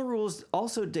 traditional rules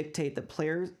also dictate that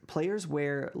players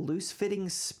wear loose-fitting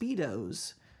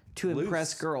speedos to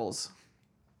impress Loose? girls.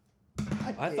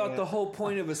 I thought the whole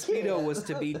point of a Speedo was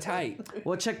to be tight.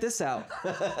 Well, check this out.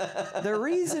 The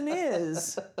reason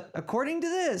is, according to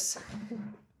this,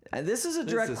 and this is a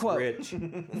direct This is quote. rich.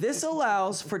 This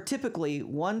allows for typically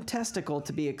one testicle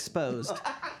to be exposed,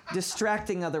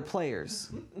 distracting other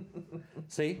players.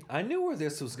 See, I knew where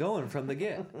this was going from the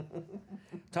get.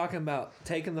 Talking about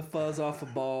taking the fuzz off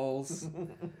of balls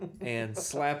and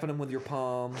slapping them with your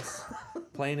palms,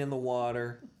 playing in the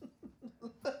water.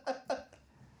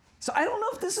 So I don't know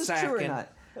if this is true or Sacking. not.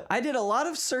 I did a lot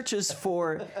of searches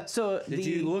for. So Did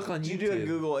you look on Did YouTube? you do a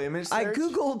Google image search?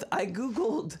 I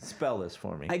googled Spell this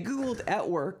for me. I googled at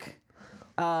work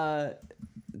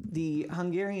the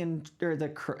Hungarian or the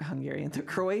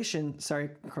Croatian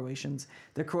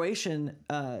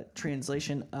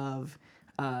translation of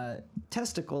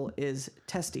testicle is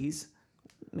testes.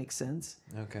 Makes sense.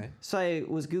 Okay. So I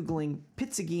was googling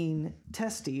Pizzagin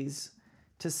testes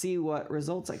to see what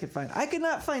results I could find. I could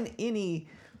not find any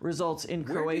results in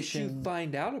Where Croatian. did you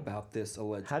find out about this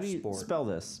alleged How do you sport? spell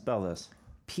this? Spell this.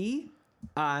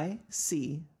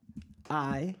 Pizzigin.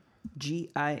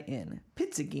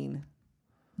 Pizzagin.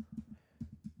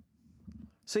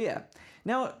 So yeah.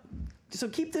 Now, so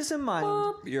keep this in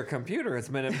mind. Your computer has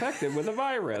been infected with a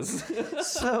virus.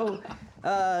 So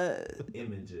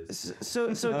Images.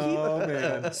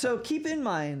 so keep in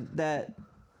mind that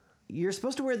you're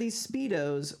supposed to wear these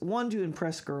speedos, one, to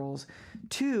impress girls,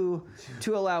 two,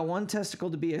 to allow one testicle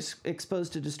to be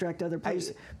exposed to distract other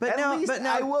players. But now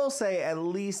I will say at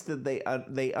least that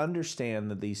they understand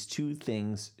that these two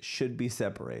things should be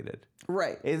separated.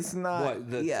 right. It's not What?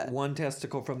 The Yeah. one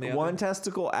testicle from the other? one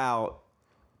testicle out.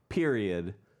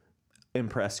 Period.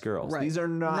 Impress girls. Right. These are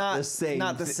not the same.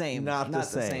 Not the same. Not the Not the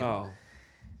same. same. Oh.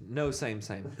 No, same.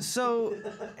 So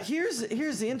here's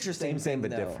the interesting Same thing,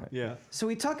 but though. different. Yeah. So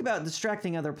we talk about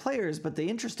distracting other players, but the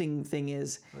interesting thing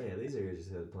is, Oh yeah, these are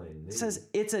just playing. it says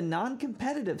it's a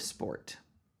non-competitive sport.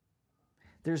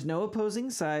 There's no opposing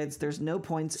sides. There's no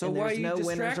points, So and why there's are you no winners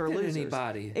or distracting losers.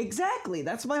 anybody? Exactly.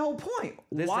 That's my whole point.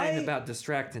 This Why? ain't about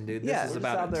distracting, dude. This Yeah, is we're It's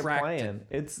out about there attracting. playing.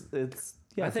 It's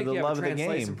yeah, I for think the you love have of a the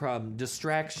translation game. problem.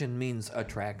 Distraction means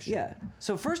attraction. Yeah.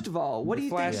 So first of all, what do you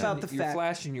think Flashing- about the you're fact?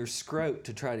 flashing your scrote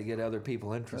to try to get other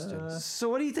people interested. So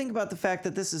what do you think about the fact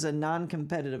that this is a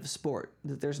non-competitive sport?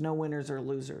 That there's no winners or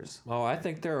losers? Oh, I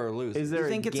think there are losers. Is there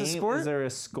think a it's a game? sport? Is there a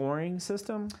scoring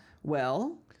system?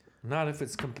 Well, Not if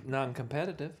it's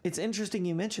non-competitive. it's interesting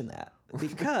you mention that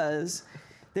because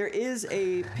there is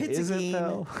a Pizzagin.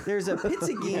 though? There's a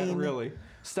Pizzagin. really.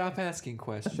 Stop asking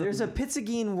questions. There's a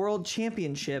Pizzagin World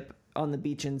Championship on the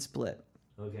beach in Split.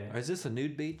 Okay. Is this a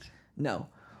nude beach? No.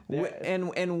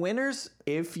 And winners.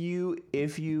 If you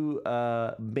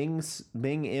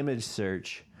Bing image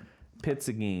search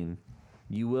Pizzagin,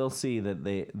 you will see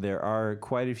that there are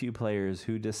quite a few players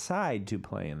who decide to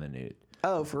play in the nude.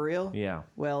 Oh, for real? Yeah.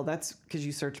 Well, that's because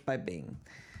you searched by Bing.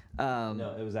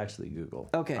 No, it was actually Google.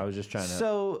 Okay. I was just trying to.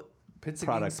 So Pizzagin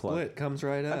Product Split plug. comes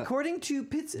right up. according to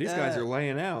These guys are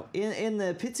laying out. in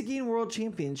the Pizzagin World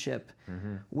Championship,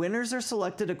 winners are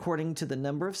selected according to the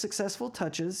number of successful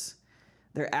touches,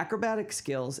 their acrobatic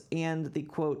skills, and the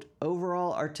quote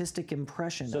overall artistic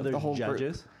impression so of there's the whole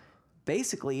judges. group.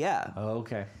 Basically, yeah. Oh,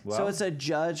 okay. Well, So it's a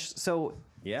judge. So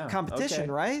yeah competition,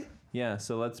 okay. right? Yeah.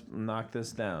 So let's knock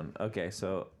this down. Okay.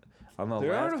 So On the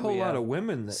There left, aren't a whole we lot have of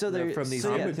women that, So there- from these so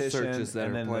yeah. image competition, searches that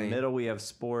and are then in playing. the middle we have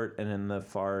sport, and in the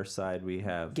far side we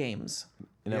have Games.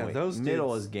 No, Yeah, wait, those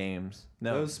middle dudes- is games.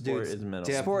 No, Those sport dudes is middle.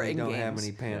 definitely Sport and don't have games.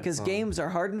 any pants Because on. games are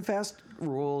hard and fast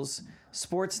rules.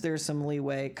 Sports, there's some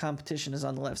leeway. Competition is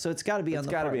on the left. So it's got to be on It's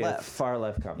the got to far be left. a far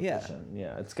left competition.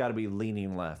 Yeah, it's got to be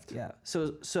leaning left. Yeah.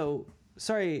 So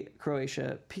sorry,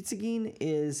 Croatia. Pizzagin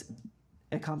is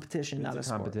a competition, not a It's a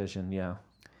sport. competition. Yeah.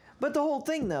 But the whole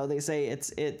thing, though, they say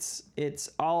it's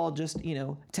all just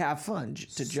to have fun,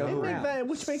 to joke around.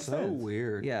 Which makes so sense.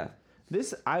 weird. Yeah.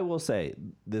 This, I will say,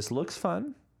 this looks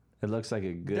fun. It looks like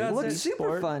a good Does It looks it? super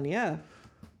sport. fun. Yeah.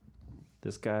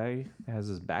 This guy has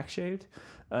his back shaved.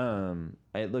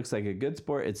 It looks like a good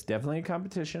sport. It's definitely a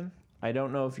competition. I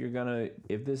don't know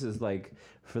if this is like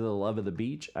for the love of the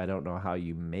beach. I don't know how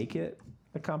you make it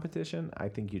a competition. I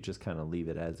think you just kind of leave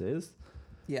it as is.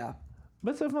 Yeah.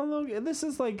 But so fun look. This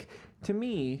is like, to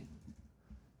me,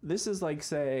 this is like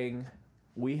saying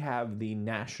we have the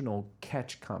national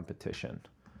catch competition,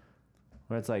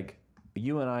 where it's like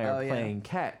you and I are Oh, yeah. playing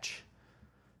catch,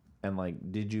 and like,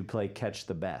 did you play catch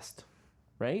the best?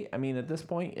 Right? I mean, at this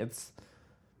point,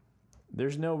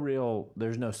 there's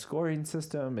no scoring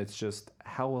system. It's just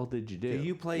how well did you do? Do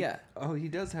you play? Yeah. Oh, he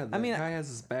does have. The mean, guy has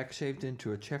his back shaved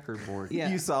into a checkerboard. Yeah.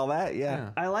 You saw that? Yeah.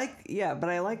 I like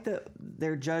that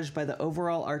they're judged by the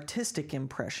overall artistic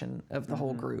impression of the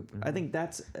whole group. I think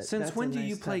that's Since that's when a do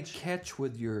you nice play touch. catch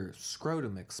with your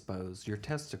scrotum exposed, your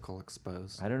testicle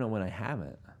exposed? I don't know when I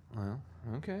haven't. Well,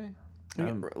 okay.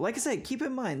 Like I said, keep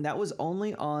in mind that was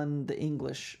only on the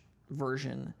English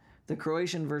version. The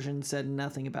Croatian version said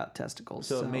nothing about testicles.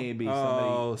 So, it may be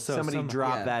Oh, somebody so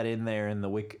dropped yeah. that in there in the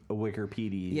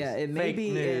Wikipedia. yeah, it may Fake be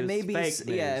news, it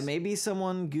fake may be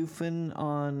someone goofing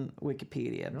on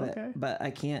Wikipedia, but Okay. but I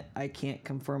can't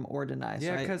confirm or deny.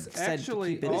 Yeah, so I 'cause said to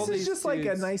actually keep it all This in. is these just like a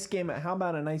dudes- nice game. How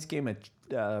about a nice game of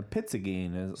pizza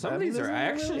game? Some of these are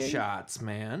action shots,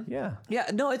 man. Yeah. Yeah,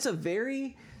 no, it's a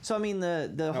very. So I mean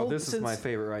the whole. Oh, this is since my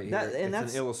favorite right here. that- and it's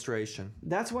that's- an illustration.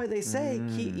 That's why they say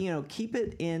keep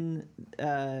it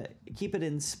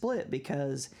in split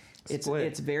because Split.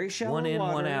 it's very shallow One in,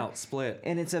 water, one out, split.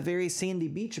 and it's a very sandy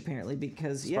beach apparently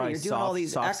because probably you're doing all soft-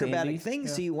 these soft acrobatic sandy.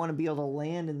 things, so you want to be able to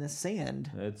land in the sand.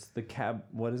 It's the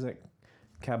what is it?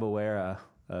 Caboeira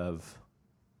of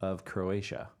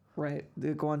Croatia. Right,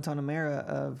 the Guantanamera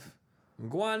of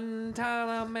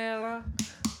Guantanamera.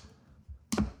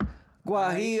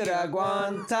 Guajira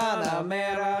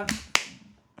Guantanamera.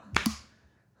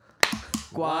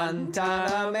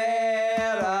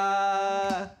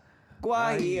 Guantanamera.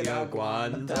 Guajira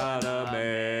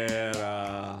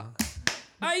Guantanamera.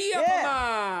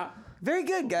 Ayama! Very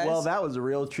good, guys. Well, that was a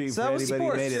real treat So for that was anybody who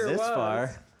sports, made it sure this was.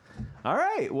 far. All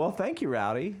right. Well, thank you,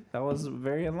 Rowdy. That was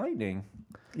very enlightening.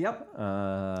 Yep.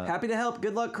 Happy to help.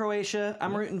 Good luck, Croatia.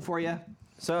 I'm rooting for you.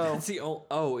 So That's the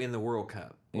in the World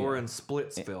Cup or in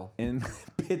Splitsville. in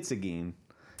Pizzagame,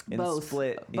 in Both.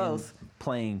 Split, Both. in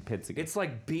playing Pizzagame. It's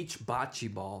like beach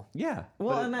bocce ball. Yeah.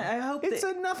 Well, but and I hope it's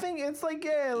that, a nothing. It's like,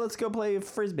 yeah, let's go play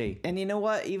frisbee. and you know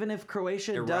what? Even if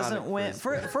Croatia Erotic doesn't win,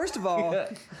 frisbee. first of all,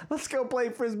 Let's go play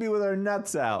frisbee with our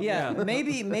nuts out. yeah, Yeah.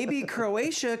 maybe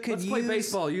Croatia could Let's use play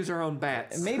baseball. Use our own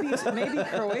bats. Maybe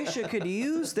Croatia could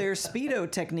use their speedo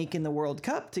technique in the World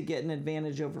Cup to get an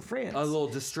advantage over France. A little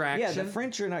distraction. Yeah, the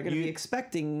French are not going to be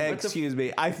expecting. Excuse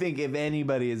me. I think if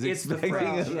anybody is It's the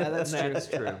expecting French. Yeah, that's true. That's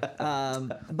true.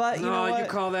 But you know No, what? you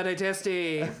call that a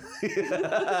testy.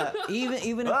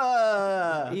 Even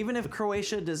if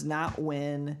Croatia does not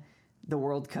win the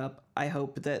World Cup, I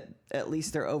hope that at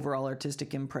least their overall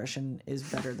artistic impression is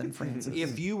better than France's.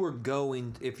 If you were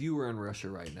in Russia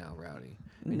right now, Rowdy,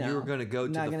 and No, you were going to go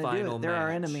to not the gonna do final it. match. They're our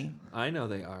enemy. I know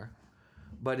they are.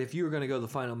 But if you were going to go to the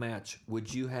final match,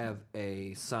 would you have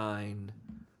a sign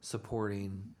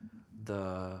supporting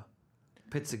the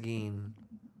Pizzagin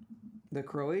the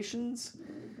Croatians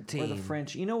team? or the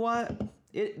French, you know what?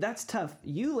 That's tough.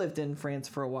 You lived in France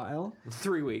for a while,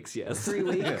 3 weeks, yes. 3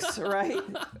 weeks, right?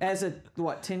 As a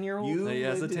 10-year-old. You Yeah,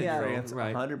 as a lived in 10-year-old, France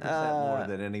right. 100% more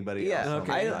than anybody Yeah, else.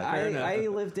 Okay, fair enough. I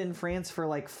lived in France for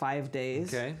like 5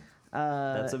 days. Okay.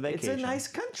 That's a It's vacation. a nice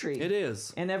country. It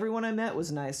is. And everyone I met was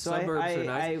nice. So Suburbs I, are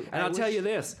nice. I And I'll tell wish- you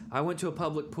this. I went to a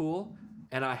public pool,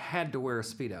 and I had to wear a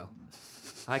Speedo.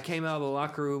 I came out of the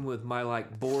locker room with my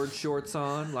board shorts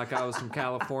on, like I was from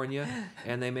California,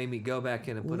 and they made me go back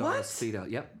in and put on a What? Speedo.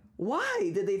 Yep.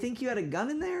 Why? Did they think you had a gun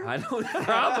in there? I don't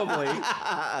probably.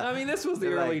 I mean, this was the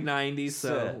They're early like, '90s,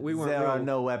 so we weren't there real are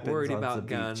no weapons worried on about the beach.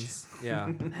 guns. Yeah,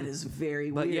 That is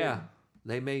very but weird. yeah,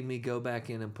 They made me go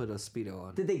back in and put a Speedo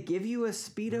on. Did they give you a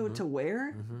Speedo to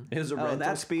wear? Is a Oh, rental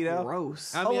that's Speedo?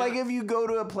 gross. I Oh, mean, like if you go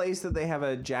to a place that they have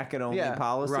a jacket only Yeah.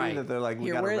 policy, Right. that they're like, we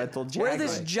got a rental jacket. wear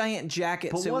this giant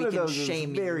jacket But so one we of can those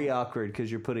shame is very you. awkward because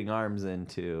you're putting arms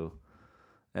into,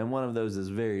 and one of those is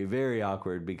very, very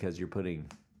awkward because you're putting,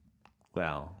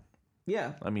 well,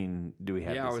 Yeah. I mean, do we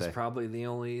have Yeah, to I was say? probably the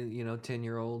only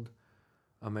 10-year-old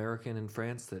American in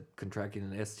France that contracted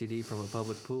an STD from a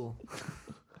public pool.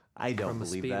 I don't from a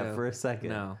believe that Speedo. for a second.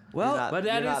 No. Well, You're not- But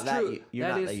that you're is not true. You're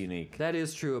That not is- that unique. That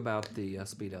is true about the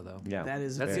Speedo, though. Yeah, That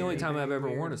is That's the only very, time I've very ever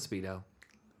weird. worn a Speedo.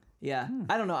 Yeah.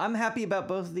 I don't know. I'm happy about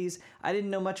both of these. I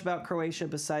didn't know much about Croatia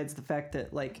besides the fact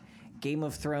that like Game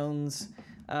of Thrones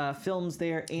films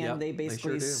there, and Yep, they they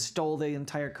basically sure do. stole the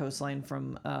entire coastline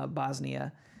from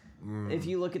Bosnia. If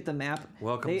you look at the map,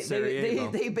 Welcome they, to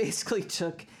Sarajevo. they basically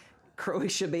took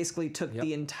Croatia took Yep.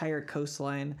 the entire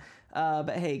coastline. But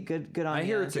hey, good on I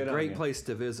hear ya. it's a Good on great you. place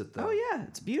to visit, though. Oh yeah,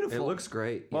 it's beautiful. It looks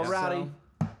great. Well, yeah. Rowdy,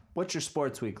 what's your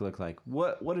sports week look like?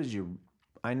 What is your?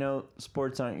 I know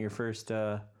sports aren't your first.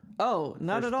 Oh,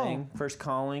 not first at all. thing, first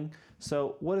calling.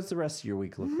 So, what does the rest of your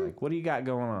week look like? What do you got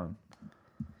going on?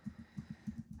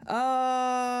 You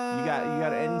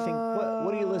got anything?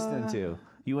 What are you listening to?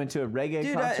 You went to a reggae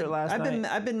Dude, concert last I've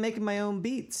night. been making my own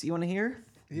beats. You want to hear?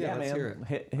 Yeah, let's man. hear it.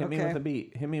 Hit me Okay. with a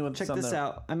beat. Hit me with Check some this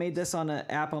out. I made this on an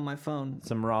app on my phone.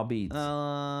 Some raw beats.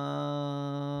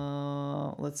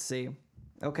 Let's see.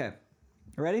 Okay.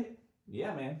 Ready?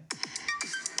 yeah, man.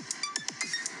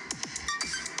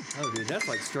 Oh, dude, that's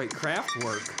like straight craft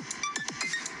work.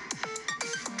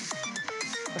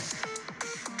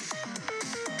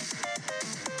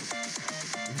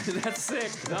 That's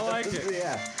sick. I like it.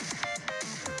 Yeah.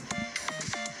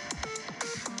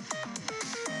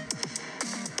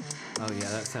 Oh yeah,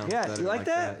 that sounds Yeah, better you like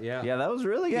that? Yeah. Yeah, that was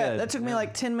really Yeah, good. that took me Yeah.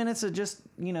 like 10 minutes of just,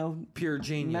 Pure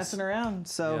genius. messing around.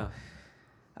 So, Yeah.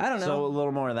 I don't So a know.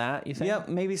 little more of that, you think? Yep,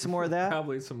 maybe some more of that.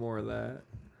 Probably some more of that.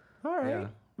 All right. Yeah.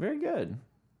 Very good.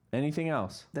 Anything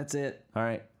else? That's it. All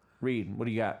right. Reed, what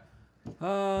do you got?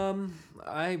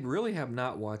 I really have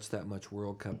not watched that much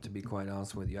World Cup, to be quite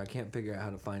honest with you. I can't figure out how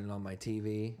to find it on my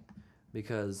TV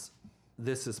because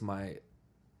this is my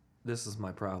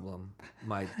problem.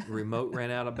 My remote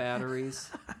ran out of batteries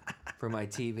for my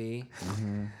TV,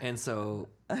 and so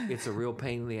it's a real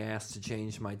pain in the ass to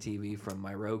change my TV from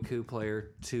my Roku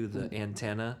player to the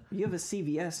antenna. You have a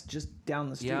CVS just down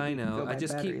the street. Yeah, I You can know. go I buy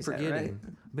just keep batteries at, right? forgetting.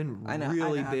 I've been I know.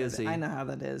 really how that- busy. I know how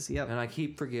that is. Yep. And I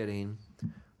keep forgetting.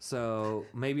 So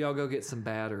maybe I'll go get some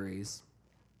batteries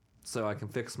so I can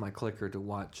fix my clicker to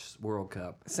watch World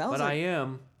Cup. Sounds but like- I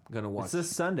am going to watch It's this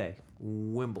Sunday.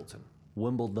 Wimbledon.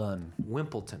 Wimbledon.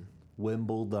 Wimbledon.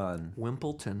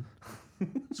 Wimbledon.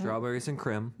 Strawberries and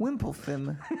creme.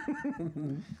 Wimpelfim.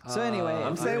 So anyway,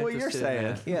 I'm saying what you're interested in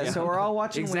saying. that. yeah, so we're all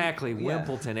watching Exactly, yeah.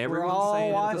 Wimbledon. We're Everyone's all saying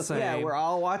it the Yeah, same. we're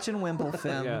all watching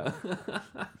Wimpelfim.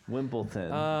 Yeah.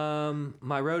 Wimbledon.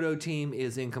 My roto team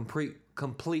is in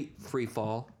complete free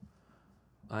fall.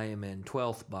 I am in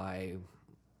 12th by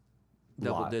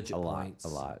double digit points. A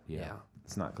lot. Yeah.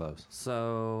 It's not close.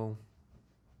 So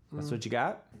That's what you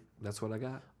got? that's what I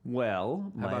got.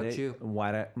 Well, How about you?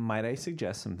 Might I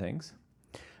suggest some things?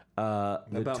 The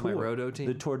About my tour- roto team?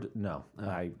 The tour. No,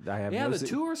 I have. Yeah, no the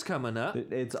tour's coming up.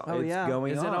 It's yeah.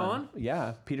 going Is on. it on?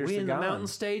 Yeah, Peter We in the Sagan. mountain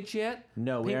stage yet?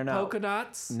 No, we Pink are not. Polka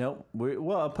dots. Nope.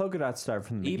 Well, polka dots start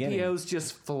from the beginning. EPO's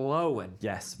just flowing.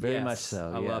 Yes, very Yes, much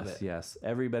so. I love Yes, it. Yes,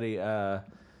 everybody.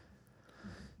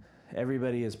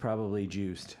 Everybody is probably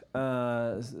juiced.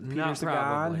 Peter Sagan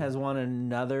probably. has won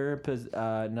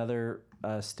another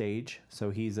stage, so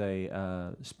he's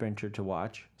a sprinter to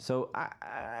watch. So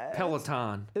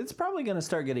Peloton. it's probably going to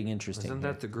start getting interesting. Isn't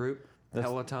here. that the group? That's-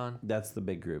 Peloton. That's the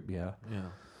big group, yeah.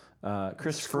 Yeah.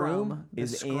 Chris Scrum. Froome The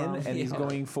is Scrum. in, and he's Yeah.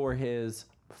 going for his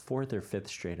 4th or 5th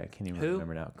straight. I can't even Who?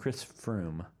 remember now. Chris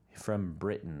Froome from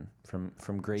Britain, from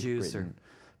Great Juicer. Britain.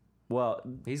 Well,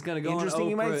 He's going to go on Interesting Oprah.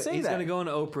 you might say He's that. going to go on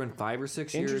Oprah in 5 or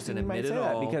 6 years interesting and you might admit say it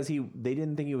that all. because they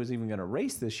didn't think he was even going to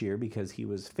race this year because he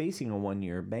was facing a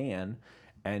 1-year ban,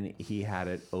 and he had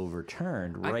it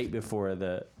overturned right before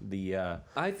the.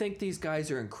 I think these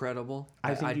guys are incredible.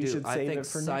 I think you do. should I save think it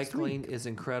for next cycling is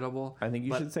incredible. I think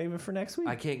you but should save it for next week.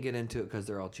 I can't get into it because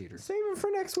they're all cheaters. Save it for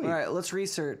next week. All right, let's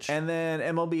research. And then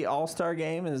MLB All-Star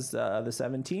Game is the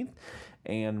 17th,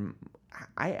 and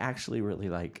I actually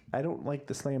really I don't like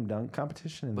the slam dunk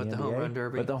competition in But the the NBA, home run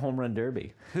derby? but the home run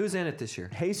derby. Who's in it this year?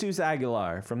 Jesus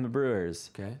Aguilar from the Brewers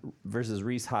Okay. versus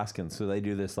Reese Hoskins. So they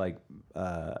do this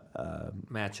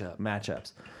Matchup.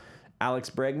 matchups. Alex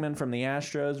Bregman from the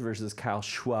Astros versus Kyle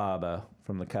Schwab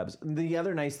from the Cubs. The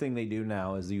other nice thing they do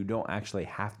now is you don't actually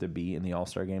have to be in the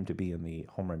All-Star game to be in the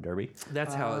home run derby.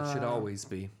 That's how it should always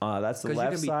be. That's the Because you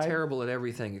left can be side. terrible at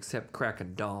everything except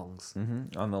cracking dongs.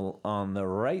 On the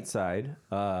right side,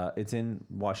 it's in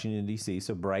Washington, D.C.,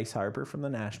 so Bryce Harper from the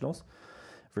Nationals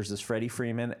versus Freddie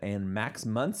Freeman and Max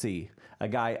Muncy, a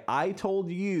guy I told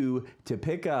you to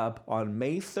pick up on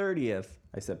May 30th.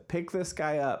 I said, pick this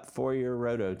guy up for your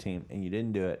Roto team, and you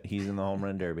didn't do it. He's in the home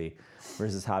run derby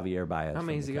versus Javier Baez. How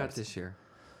many has from he the got Cubs. this year?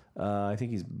 I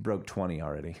think he's broke 20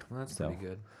 already. Well, that's So, pretty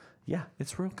good. Yeah,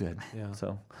 it's real good. Yeah.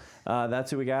 So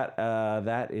that's who we got.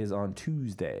 That is on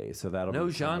Tuesday. So that'll No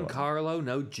be fun. Giancarlo,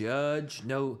 no Judge,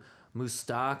 no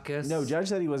Moustakas. No, Judge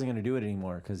said he wasn't going to do it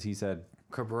anymore because he said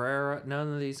Cabrera,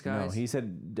 none of these guys. no. He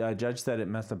said Judge said it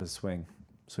messed up his swing,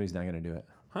 so he's not going to do it.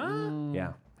 Huh?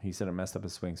 Yeah, he said it messed up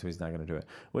his swing, so he's not going to do it.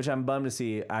 Which I'm bummed to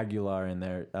see Aguilar in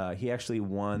there. He actually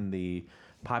won the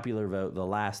popular vote, the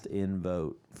last in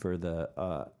vote for the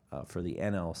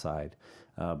NL side.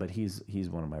 But he's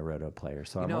one of my Roto players,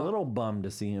 so I'm a little bummed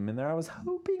to see him in there. I was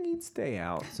hoping he'd stay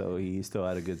out, so he still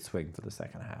had a good swing for the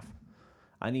second half.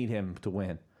 I need him to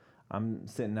win. I'm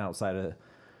sitting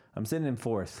in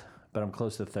fourth, but I'm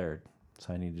close to third,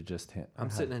 so I need to just hit. I'm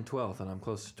sitting in 12th, and I'm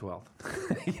close to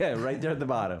 12th. Yeah, right there at the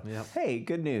bottom. Yep. Hey,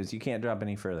 good news. You can't drop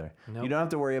any further. Nope. You don't have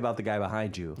to worry about the guy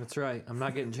behind you. That's right. I'm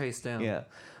not getting chased down. Yeah.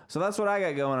 So that's what I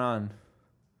got going on.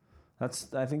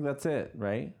 I think that's it,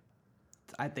 right?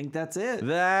 I think that's it.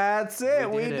 That's it.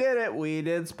 We did it. did it. We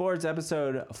did sports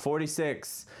episode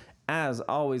 46. As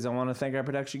always, I want to thank our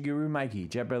production guru, Mikey,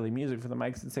 Jet Bradley Music for the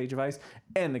mics and Sage Advice,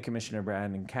 and the Commissioner,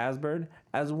 Brandon Casbird,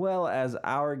 as well as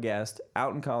our guest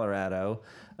out in Colorado,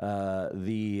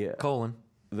 the colon,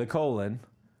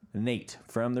 Nate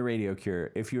from the Radio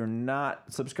Cure. If you're not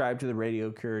subscribed to the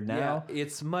Radio Cure now, Yeah,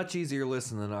 it's much easier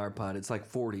listening than our pod. It's like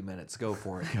 40 minutes. Go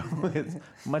for it. it's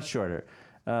much shorter.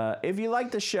 If you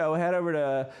like the show, head over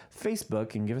to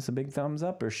Facebook and give us a big thumbs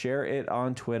up or share it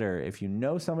on Twitter. If you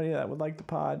know somebody that would like the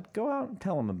pod, go out and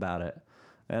tell them about it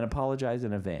and apologize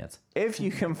in advance. If you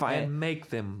can find And make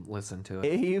them listen to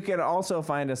it. You can also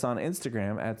find us on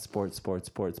Instagram at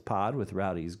sportsportsportspod with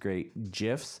Rowdy's great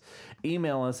GIFs.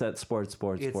 Email us at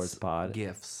sportsportsportspod.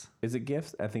 Gifts. Is it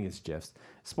GIFs? I think it's GIFs.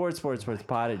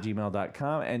 Sportsportsportspod at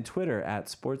gmail.com and Twitter at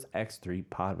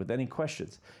sportsx3pod with any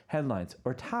questions, headlines,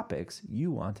 or topics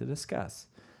you want to discuss.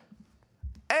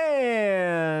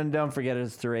 And don't forget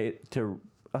us to rate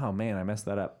oh man, I messed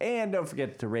that up. And don't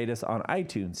forget to rate us on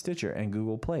iTunes, Stitcher, and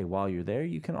Google Play. While you're there,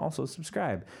 you can also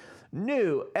subscribe.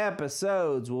 New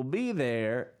episodes will be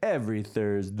there every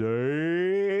Thursday,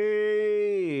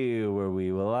 where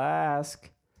we will ask,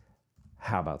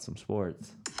 how about some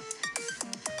sports?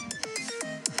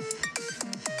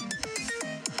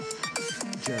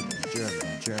 German.